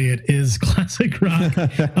technically it is classic rock.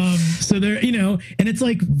 So they're, you know, and it's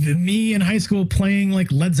like me in high school playing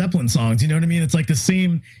like Led Zeppelin songs, you know what I mean? It's like the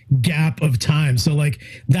same gap of time. So like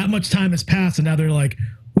that much time has passed, and now they're like,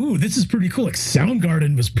 ooh, this is pretty cool. Like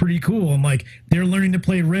Soundgarden was pretty cool. And like they're learning to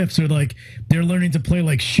play riffs, or like they're learning to play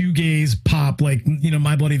like shoegaze pop, like, you know,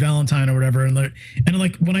 My Bloody Valentine or whatever. And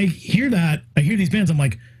like when I hear that, I hear these bands, I'm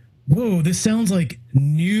like, whoa, this sounds like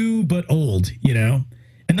new but old, you know?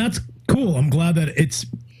 And that's cool. I'm glad that it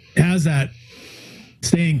has that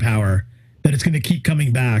staying power, that it's going to keep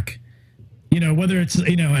coming back, you know, whether it's,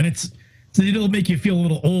 you know, and it'll make you feel a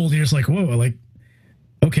little old. You're just like, whoa, like,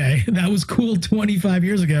 okay, that was cool 25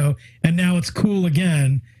 years ago, and now it's cool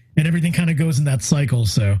again, and everything kind of goes in that cycle,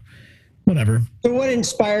 so whatever. So what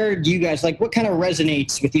inspired you guys? Like, what kind of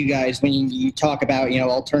resonates with you guys when you talk about, you know,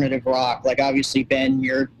 alternative rock? Like, obviously, Ben,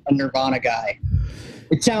 you're a Nirvana guy.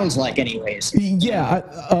 It sounds like, anyways. Yeah,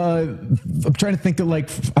 I'm trying to think of, like,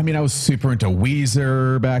 I mean, I was super into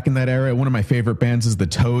Weezer back in that era. One of my favorite bands is the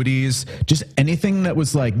Toadies. Just anything that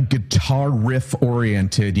was like guitar riff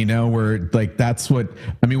oriented, you know, where like that's what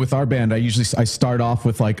I mean with our band. I start off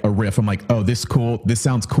with like a riff. I'm like, oh, this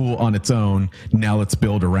sounds cool on its own. Now let's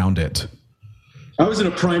build around it. I was in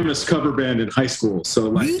a Primus cover band in high school, so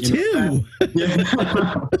like, me too.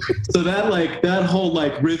 So that whole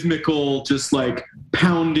like rhythmical, just like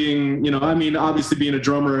pounding, you know, I mean, obviously being a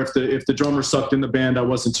drummer, if the drummer sucked in the band, I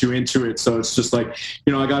wasn't too into it. So it's just like,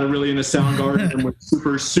 you know, I got really into Soundgarden and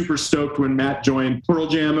was super stoked when Matt joined Pearl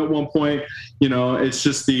Jam at one point. You know, it's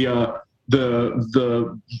just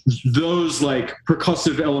those like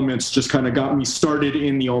percussive elements just kind of got me started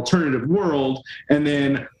in the alternative world, and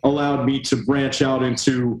then allowed me to branch out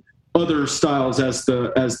into other styles as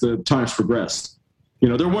the times progressed. You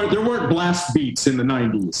know, there weren't blast beats in the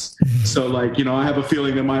 90s. So like, you know, I have a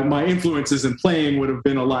feeling that my influences in playing would have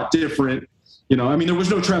been a lot different. You know, I mean, there was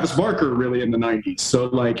no Travis Barker really in the 90s. So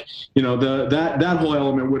like, you know, that whole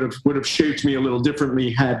element would have shaped me a little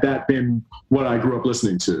differently had that been what I grew up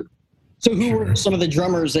listening to. So who were some of the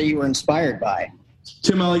drummers that you were inspired by?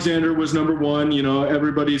 Tim Alexander was number one. You know,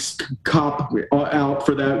 everybody's cop out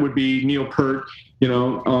for that would be Neil Peart. You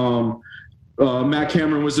know, Matt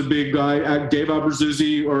Cameron was a big guy. Dave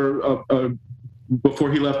Abruzzese,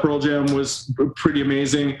 before he left Pearl Jam, was pretty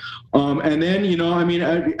amazing. And then, you know, I mean,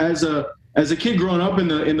 as a kid growing up in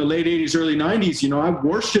the late 80s, early 90s, you know, I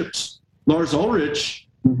worshipped Lars Ulrich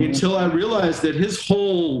until I realized that his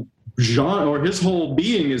whole genre or his whole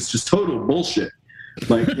being is just total bullshit.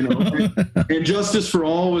 Like, you know, and Justice for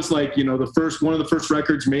All was like, you know, one of the first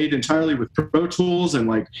records made entirely with Pro Tools, and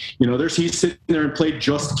like, you know, he's sitting there and played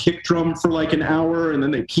just kick drum for like an hour, and then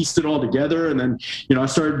they pieced it all together, and then, you know, I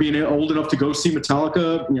started being old enough to go see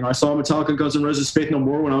Metallica. You know, I saw Metallica, Guns N' Roses, Faith No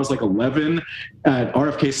More when I was like 11 at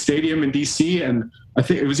RFK Stadium in DC, and I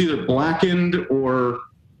think it was either Blackened or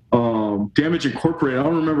Damage Incorporated. I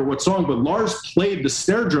don't remember what song, but Lars played the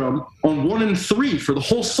snare drum on 1 and 3 for the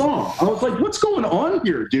whole song. I was like, what's going on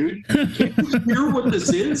here, dude? Can't you hear what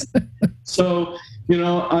this is? So, you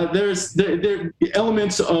know, there's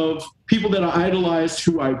elements of people that I idolized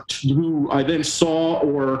who I then saw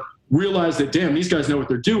or realized that, damn, these guys know what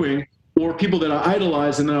they're doing, or people that I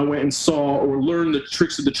idolized and then I went and saw or learned the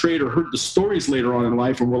tricks of the trade or heard the stories later on in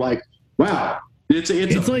life and were like, wow,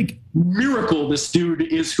 it's like miracle this dude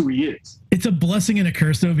is who he is. It's a blessing and a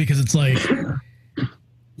curse, though, because it's like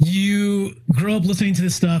you grow up listening to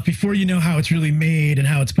this stuff before you know how it's really made and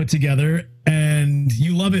how it's put together, and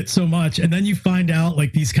you love it so much, and then you find out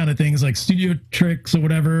like these kind of things like studio tricks or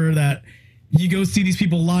whatever, that you go see these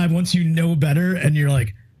people live once you know better, and you're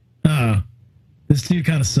like, oh, this dude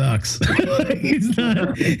kind of sucks. Like, he's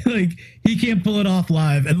not, like, he can't pull it off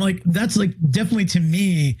live. And like, that's like definitely to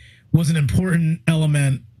me was an important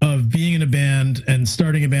element of being in a band and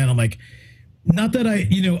starting a band. I'm like, not that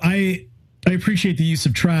I appreciate the use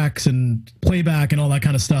of tracks and playback and all that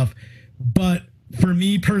kind of stuff, but for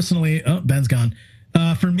me personally, oh, Ben's gone.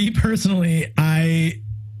 For me personally, I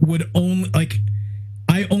only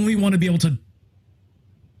want to be able to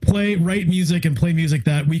write music and play music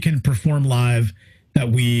that we can perform live, that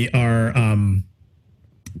we are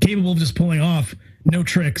capable of just pulling off. No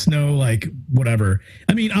tricks, no like whatever.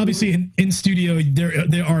 I mean, obviously in studio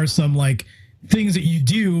there are some like things that you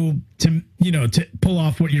do to, you know, to pull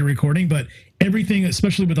off what you're recording, but everything,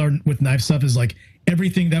 especially with Knife stuff, is like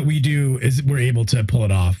everything that we do is we're able to pull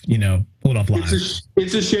it off, you know, pull it off live.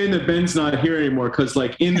 It's a shame that Ben's not here anymore, because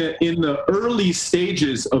like in the early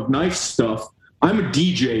stages of Knife stuff, I'm a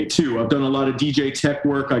DJ too. I've done a lot of DJ tech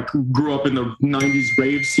work. I grew up in the 90s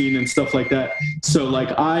rave scene and stuff like that. So like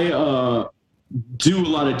I do a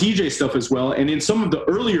lot of DJ stuff as well. And in some of the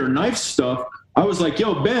earlier Knife stuff, I was like,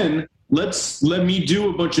 yo, Ben, let me do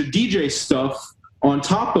a bunch of DJ stuff on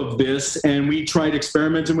top of this. And we tried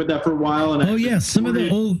experimenting with that for a while. And some of the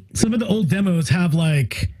old demos have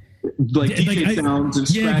like DJ sounds and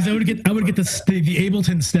yeah, because I would get the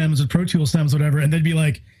Ableton stems or Pro Tools stems, whatever, and they'd be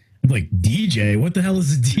like DJ, what the hell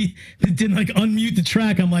is it didn't like unmute the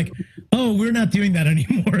track. I'm like, oh, we're not doing that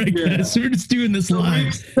anymore, I guess. We're just doing this live. We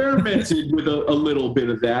experimented with a little bit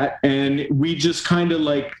of that, and we just kind of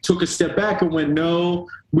like took a step back and went, no,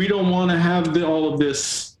 we don't want to have all of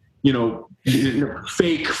this, you know,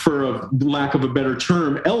 fake, for a lack of a better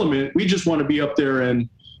term, element. We just want to be up there and,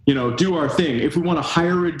 you know, do our thing. If we want to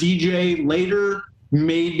hire a DJ later,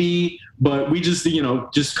 maybe, but we just, you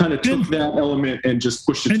know, just kind of took that element and just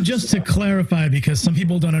pushed it. And just to clarify, because some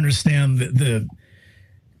people don't understand the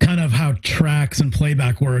kind of how tracks and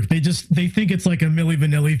playback work. They think it's like a Milli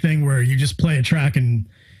Vanilli thing where you just play a track and,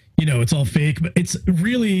 you know, it's all fake, but it's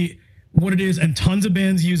really what it is. And tons of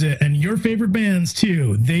bands use it, and your favorite bands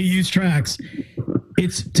too, they use tracks.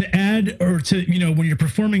 It's to add, or to, you know, when you're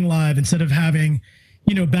performing live, instead of having,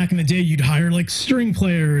 you know, back in the day, you'd hire like string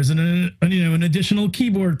players and an additional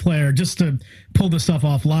keyboard player just to pull the stuff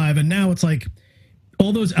off live. And now it's like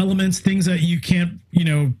all those elements, things that you can't, you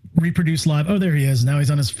know, reproduce live. Oh, there he is. Now he's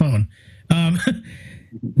on his phone.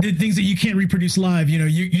 The things that you can't reproduce live, you know,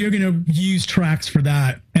 you're going to use tracks for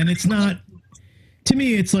that. And it's not, to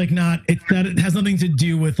me, it's like not, it has nothing to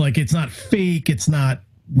do with like, it's not fake. It's not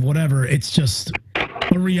whatever. It's just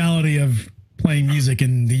a reality of playing music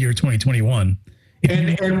in the year 2021.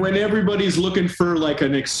 And when everybody's looking for like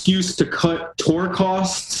an excuse to cut tour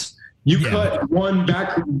costs, cut one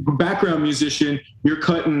background musician, you're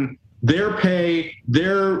cutting their pay,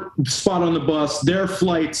 their spot on the bus, their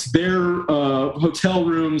flights, their hotel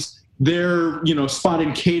rooms, their, spot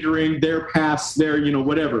in catering, their pass, their,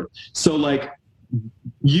 whatever. So like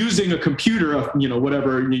using a computer,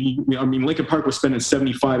 whatever, Linkin Park was spending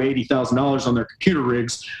 $75,000, $80,000 on their computer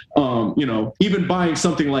rigs. Even buying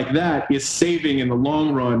something like that is saving in the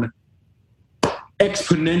long run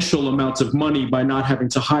exponential amounts of money by not having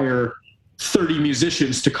to hire 30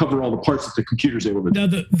 musicians to cover all the parts that the computer's able to do. Now,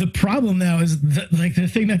 the problem now is that, like, the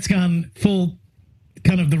thing that's gone full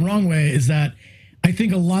kind of the wrong way is that I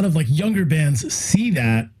think a lot of like younger bands see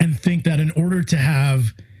that and think that in order to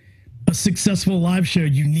have a successful live show,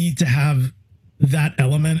 you need to have that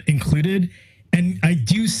element included. And I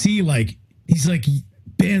do see like these like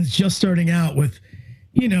bands just starting out with,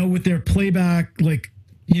 with their playback, like,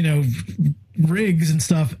 rigs and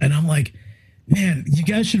stuff. And I'm like, man, you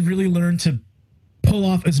guys should really learn to pull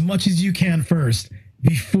off as much as you can first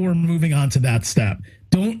before moving on to that step.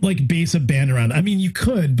 Don't like base a band around. I mean, you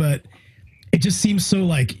could, but it just seems so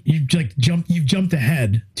like you've jumped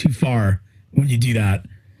ahead too far when you do that.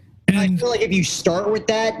 And I feel like if you start with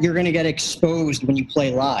that, you're going to get exposed when you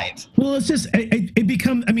play live. Well, it's just, it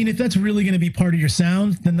becomes, I mean, if that's really going to be part of your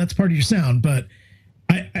sound, then that's part of your sound. But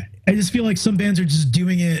I just feel like some bands are just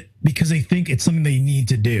doing it because they think it's something they need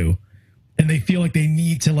to do. And they feel like they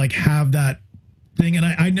need to like have that thing. And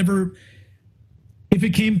I never, if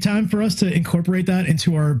it came time for us to incorporate that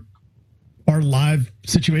into our live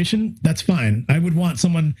situation, that's fine. I would want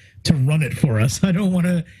someone to run it for us. I don't want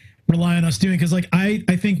to rely on us doing, because like I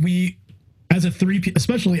think we, as a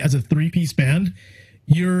especially as a three-piece band,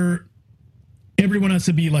 everyone has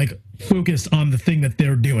to be like focused on the thing that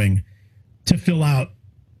they're doing to fill out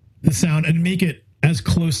the sound and make it as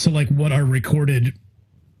close to like what our recorded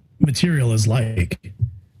material is like.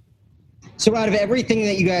 So out of everything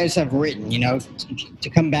that you guys have written, to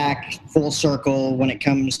come back full circle when it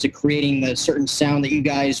comes to creating the certain sound that you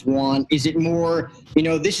guys want, is it more,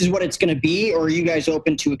 this is what it's going to be, or are you guys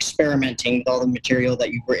open to experimenting with all the material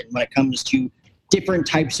that you've written when it comes to different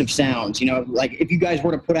types of sounds? Like if you guys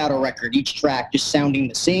were to put out a record, each track just sounding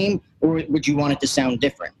the same, or would you want it to sound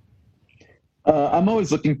different? I'm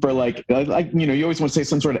always looking for you always want to say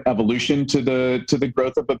some sort of evolution to the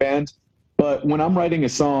growth of a band. But when I'm writing a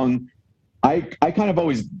song, I kind of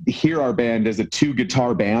always hear our band as a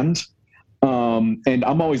 2-guitar band. And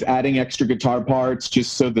I'm always adding extra guitar parts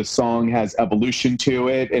just so the song has evolution to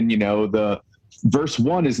it. And, the verse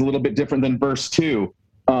 1 is a little bit different than verse 2.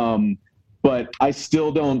 But I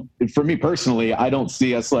still don't, for me personally, I don't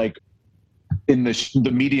see us like in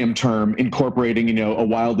the medium term incorporating, a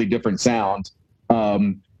wildly different sound.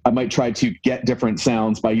 I might try to get different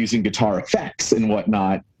sounds by using guitar effects and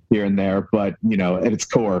whatnot here and there. But, at its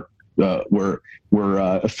core, we're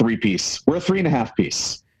a 3-piece. We're a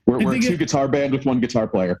 3.5-piece. We're a 2-guitar band with 1 guitar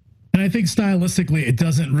player. And I think stylistically, it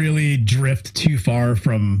doesn't really drift too far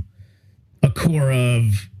from a core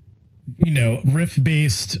of,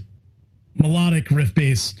 riff-based, melodic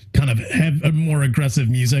riff-based kind of more aggressive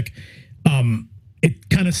music. It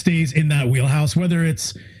kind of stays in that wheelhouse, whether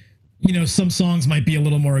it's, some songs might be a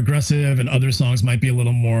little more aggressive and other songs might be a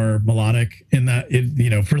little more melodic in that,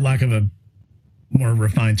 for lack of a more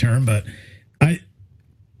refined term. But I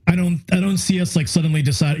don't see us like suddenly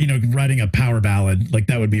decide, writing a power ballad. Like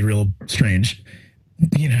that would be real strange,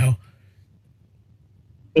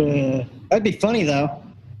 That'd be funny though.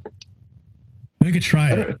 We could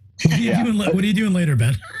try it. What are you doing later,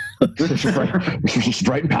 Ben? Just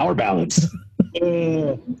writing power ballads.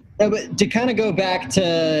 But to kind of go back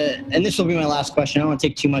to, and this will be my last question, I don't want to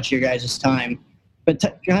take too much of your guys' time, but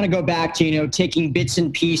to kind of go back to, taking bits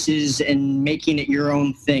and pieces and making it your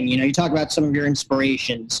own thing. You talk about some of your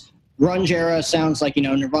inspirations. Grunge era sounds like,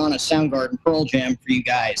 Nirvana, Soundgarden, Pearl Jam for you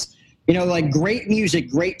guys. Like great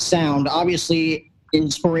music, great sound, obviously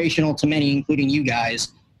inspirational to many, including you guys.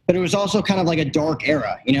 But it was also kind of like a dark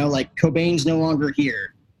era, like Cobain's no longer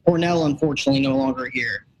here. Cornell, unfortunately, no longer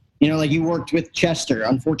here. Like you worked with Chester.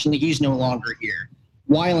 Unfortunately, he's no longer here.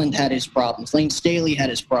 Weiland had his problems. Lane Staley had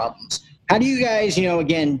his problems. How do you guys,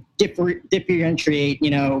 again, differentiate,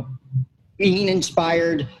 being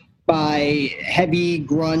inspired by heavy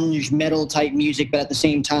grunge metal type music, but at the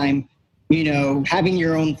same time, having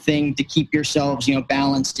your own thing to keep yourselves,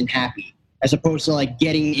 balanced and happy, as opposed to like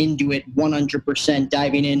getting into it 100%,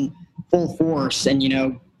 diving in full force and,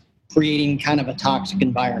 creating kind of a toxic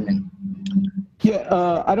environment?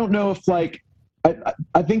 Yeah, I don't know if I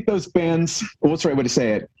think those bands, what's the right way to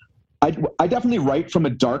say it? I definitely write from a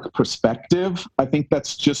dark perspective. I think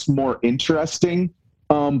that's just more interesting.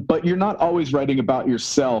 But you're not always writing about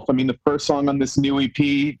yourself. I mean, the first song on this new EP,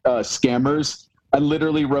 Scammers, I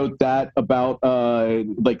literally wrote that about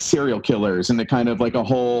like serial killers and the kind of like a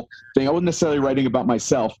whole thing. I wasn't necessarily writing about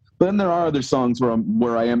myself, but then there are other songs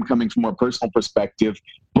where I am coming from a more personal perspective.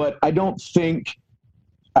 But I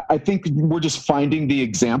think we're just finding the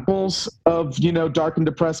examples of, you know, dark and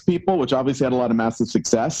depressed people, which obviously had a lot of massive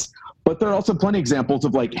success. But there are also plenty of examples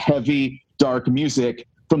of like heavy, dark music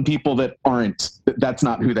from people that's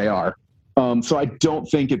not who they are. So I don't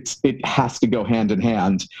think it has to go hand in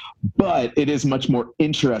hand, but it is much more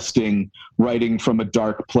interesting writing from a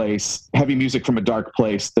dark place, heavy music from a dark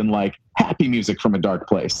place, than like happy music from a dark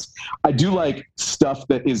place. I do like stuff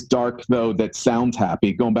that is dark though, that sounds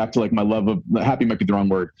happy. Going back to like my love of happy might be the wrong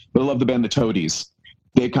word, but I love the band The Toadies.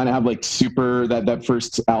 They kind of have like that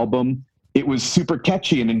first album. It was super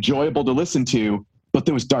catchy and enjoyable to listen to, but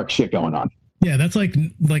there was dark shit going on. Yeah, that's like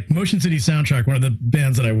Motion City Soundtrack, one of the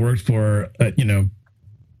bands that I worked for, you know,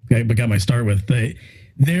 I got my start with.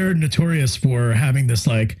 They're notorious for having this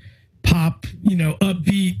like pop, you know,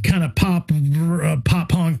 upbeat kind of pop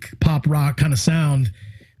punk, pop rock kind of sound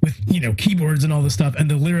with, you know, keyboards and all this stuff. And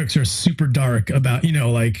the lyrics are super dark about, you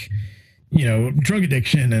know, like, you know, drug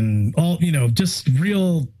addiction and all, you know, just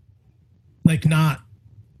real, like not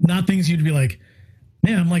things you'd be like,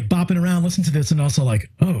 man, I'm like bopping around, listen to this. And also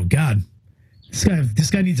like, oh God, this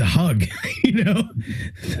guy needs a hug, you know,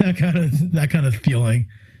 that kind of feeling.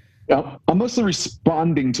 Yeah, I'm mostly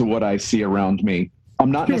responding to what I see around me.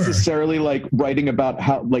 I'm not necessarily like writing about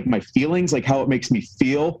how, like my feelings, like how it makes me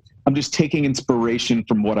feel. I'm just taking inspiration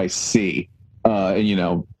from what I see, and you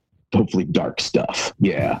know, hopefully dark stuff.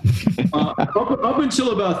 Yeah. Up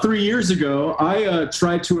until about 3 years ago, I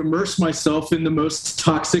tried to immerse myself in the most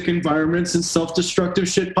toxic environments and self-destructive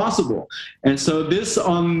shit possible. And so this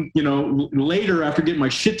you know, later after getting my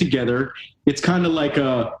shit together, it's kind of like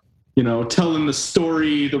you know, telling the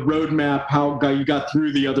story, the roadmap, how you got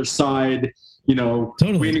through the other side, you know.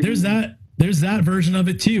 Totally. There's that version of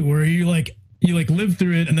it too, where you live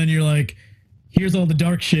through it and then you're like, here's all the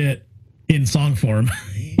dark shit in song form.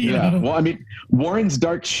 Yeah. Know? Well, I mean, Warren's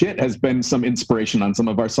dark shit has been some inspiration on some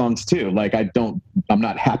of our songs too. Like I'm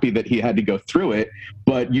not happy that he had to go through it,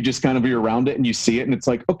 but you just kind of you're around it and you see it and it's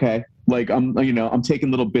like, okay, like I'm taking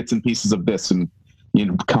little bits and pieces of this and, you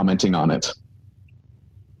know, commenting on it.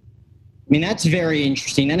 I mean, that's very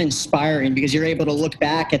interesting and inspiring because you're able to look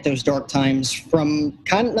back at those dark times from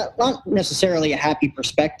kind of not necessarily a happy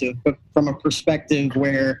perspective, but from a perspective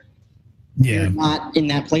where you're not in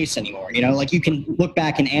that place anymore. You know, like you can look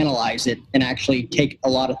back and analyze it and actually take a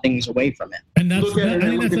lot of things away from it. And that's look at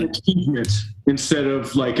an achievement instead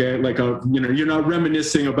of like a you know, you're not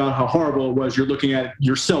reminiscing about how horrible it was. You're looking at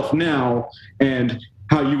yourself now and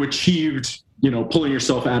how you achieved, you know, pulling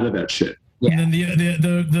yourself out of that shit. Yeah. And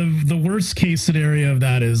then the worst case scenario of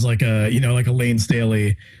that is like a Lane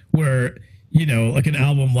Staley, where, you know, like an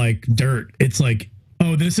album like Dirt, it's like,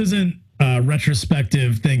 oh, this isn't a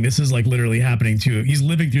retrospective thing. This is like literally happening to him. He's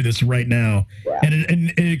living through this right now,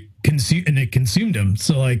 and it consumed him.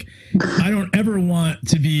 So like, I don't ever want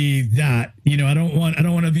to be that. You know, I don't want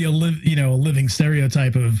to be a living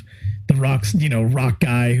stereotype of the rock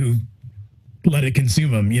guy who let it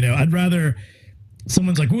consume him. You know, I'd rather.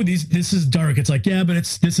 Someone's like, "Ooh, this is dark." It's like, yeah, but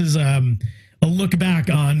this is a look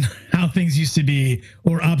back on how things used to be,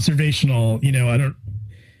 or observational. You know, I don't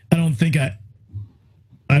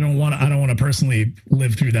want to personally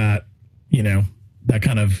live through that. You know, that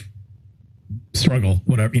kind of struggle,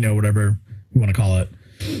 whatever you want to call it.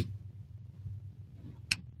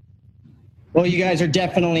 Well, you guys are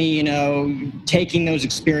definitely, you know, taking those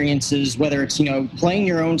experiences, whether it's, you know, playing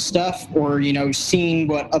your own stuff or, you know, seeing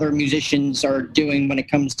what other musicians are doing when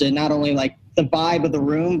it comes to not only like the vibe of the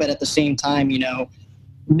room, but at the same time, you know,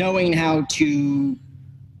 knowing how to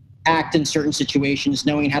act in certain situations,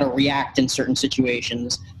 knowing how to react in certain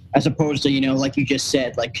situations, as opposed to, you know, like you just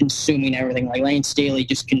said, like consuming everything. Like Lane Staley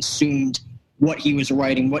just consumed what he was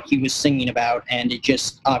writing, what he was singing about, and it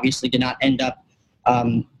just obviously did not end up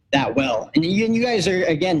that well. And you guys are,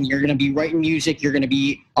 again, you're going to be writing music, you're going to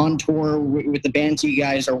be on tour with the bands you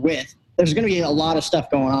guys are with. There's going to be a lot of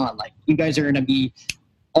stuff going on. Like you guys are going to be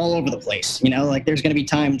all over the place, you know, like there's going to be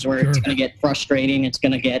times where it's going to get frustrating. It's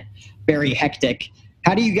going to get very hectic.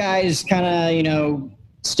 How do you guys kind of, you know,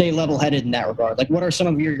 stay level-headed in that regard? Like what are some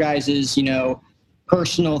of your guys', you know,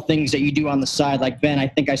 personal things that you do on the side? Like Ben, I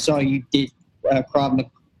think I saw you did Krav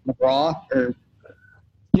Maga or...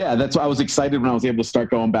 Yeah, that's why I was excited when I was able to start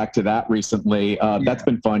going back to that recently. That's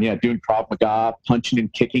been fun. Yeah, doing Krav Maga, punching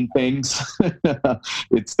and kicking things.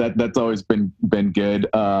 That's always been good.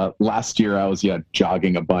 Last year I was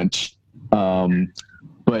jogging a bunch.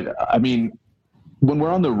 But I mean, when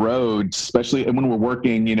we're on the road, especially when we're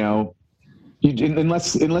working, you know,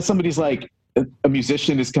 unless somebody's like a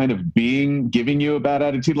musician is kind of giving you a bad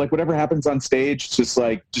attitude, like whatever happens on stage, just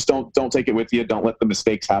don't take it with you. Don't let the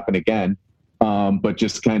mistakes happen again. But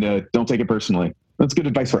just kind of don't take it personally. That's good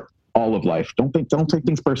advice for all of life. Don't take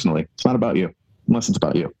things personally. It's not about you, unless it's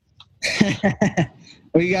about you.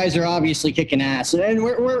 Well, you guys are obviously kicking ass. And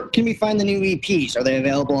where can we find the new EPs? Are they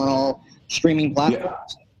available on all streaming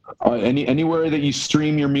platforms? Yeah. Anywhere that you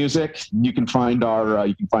stream your music, you can find our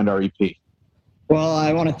EP. Well,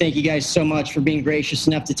 I want to thank you guys so much for being gracious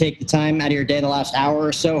enough to take the time out of your day the last hour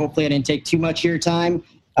or so. Hopefully I didn't take too much of your time.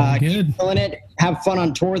 Keep feeling it. Have fun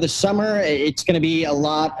on tour this summer. It's going to be a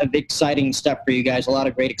lot of exciting stuff for you guys, a lot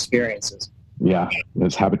of great experiences. Yeah,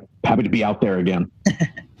 it's happy to be out there again.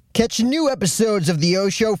 Catch new episodes of The O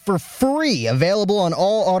Show for free, available on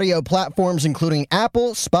all audio platforms, including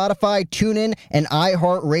Apple, Spotify, TuneIn, and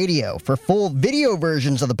iHeartRadio. For full video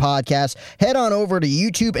versions of the podcast, head on over to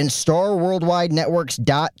YouTube and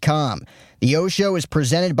StarWorldWideNetworks.com. The O Show is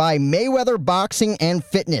presented by Mayweather Boxing and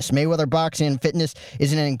Fitness. Mayweather Boxing and Fitness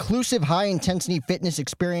is an inclusive, high-intensity fitness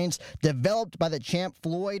experience developed by the champ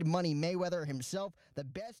Floyd Money Mayweather himself, the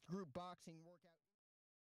best group boxing workout.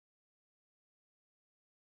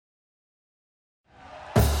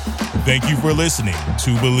 Thank you for listening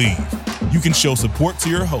to Believe. You can show support to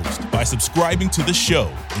your host by subscribing to the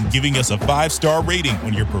show and giving us a 5-star rating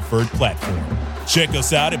on your preferred platform. Check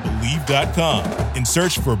us out at Believe.com and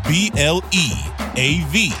search for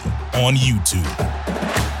BLEAV on YouTube.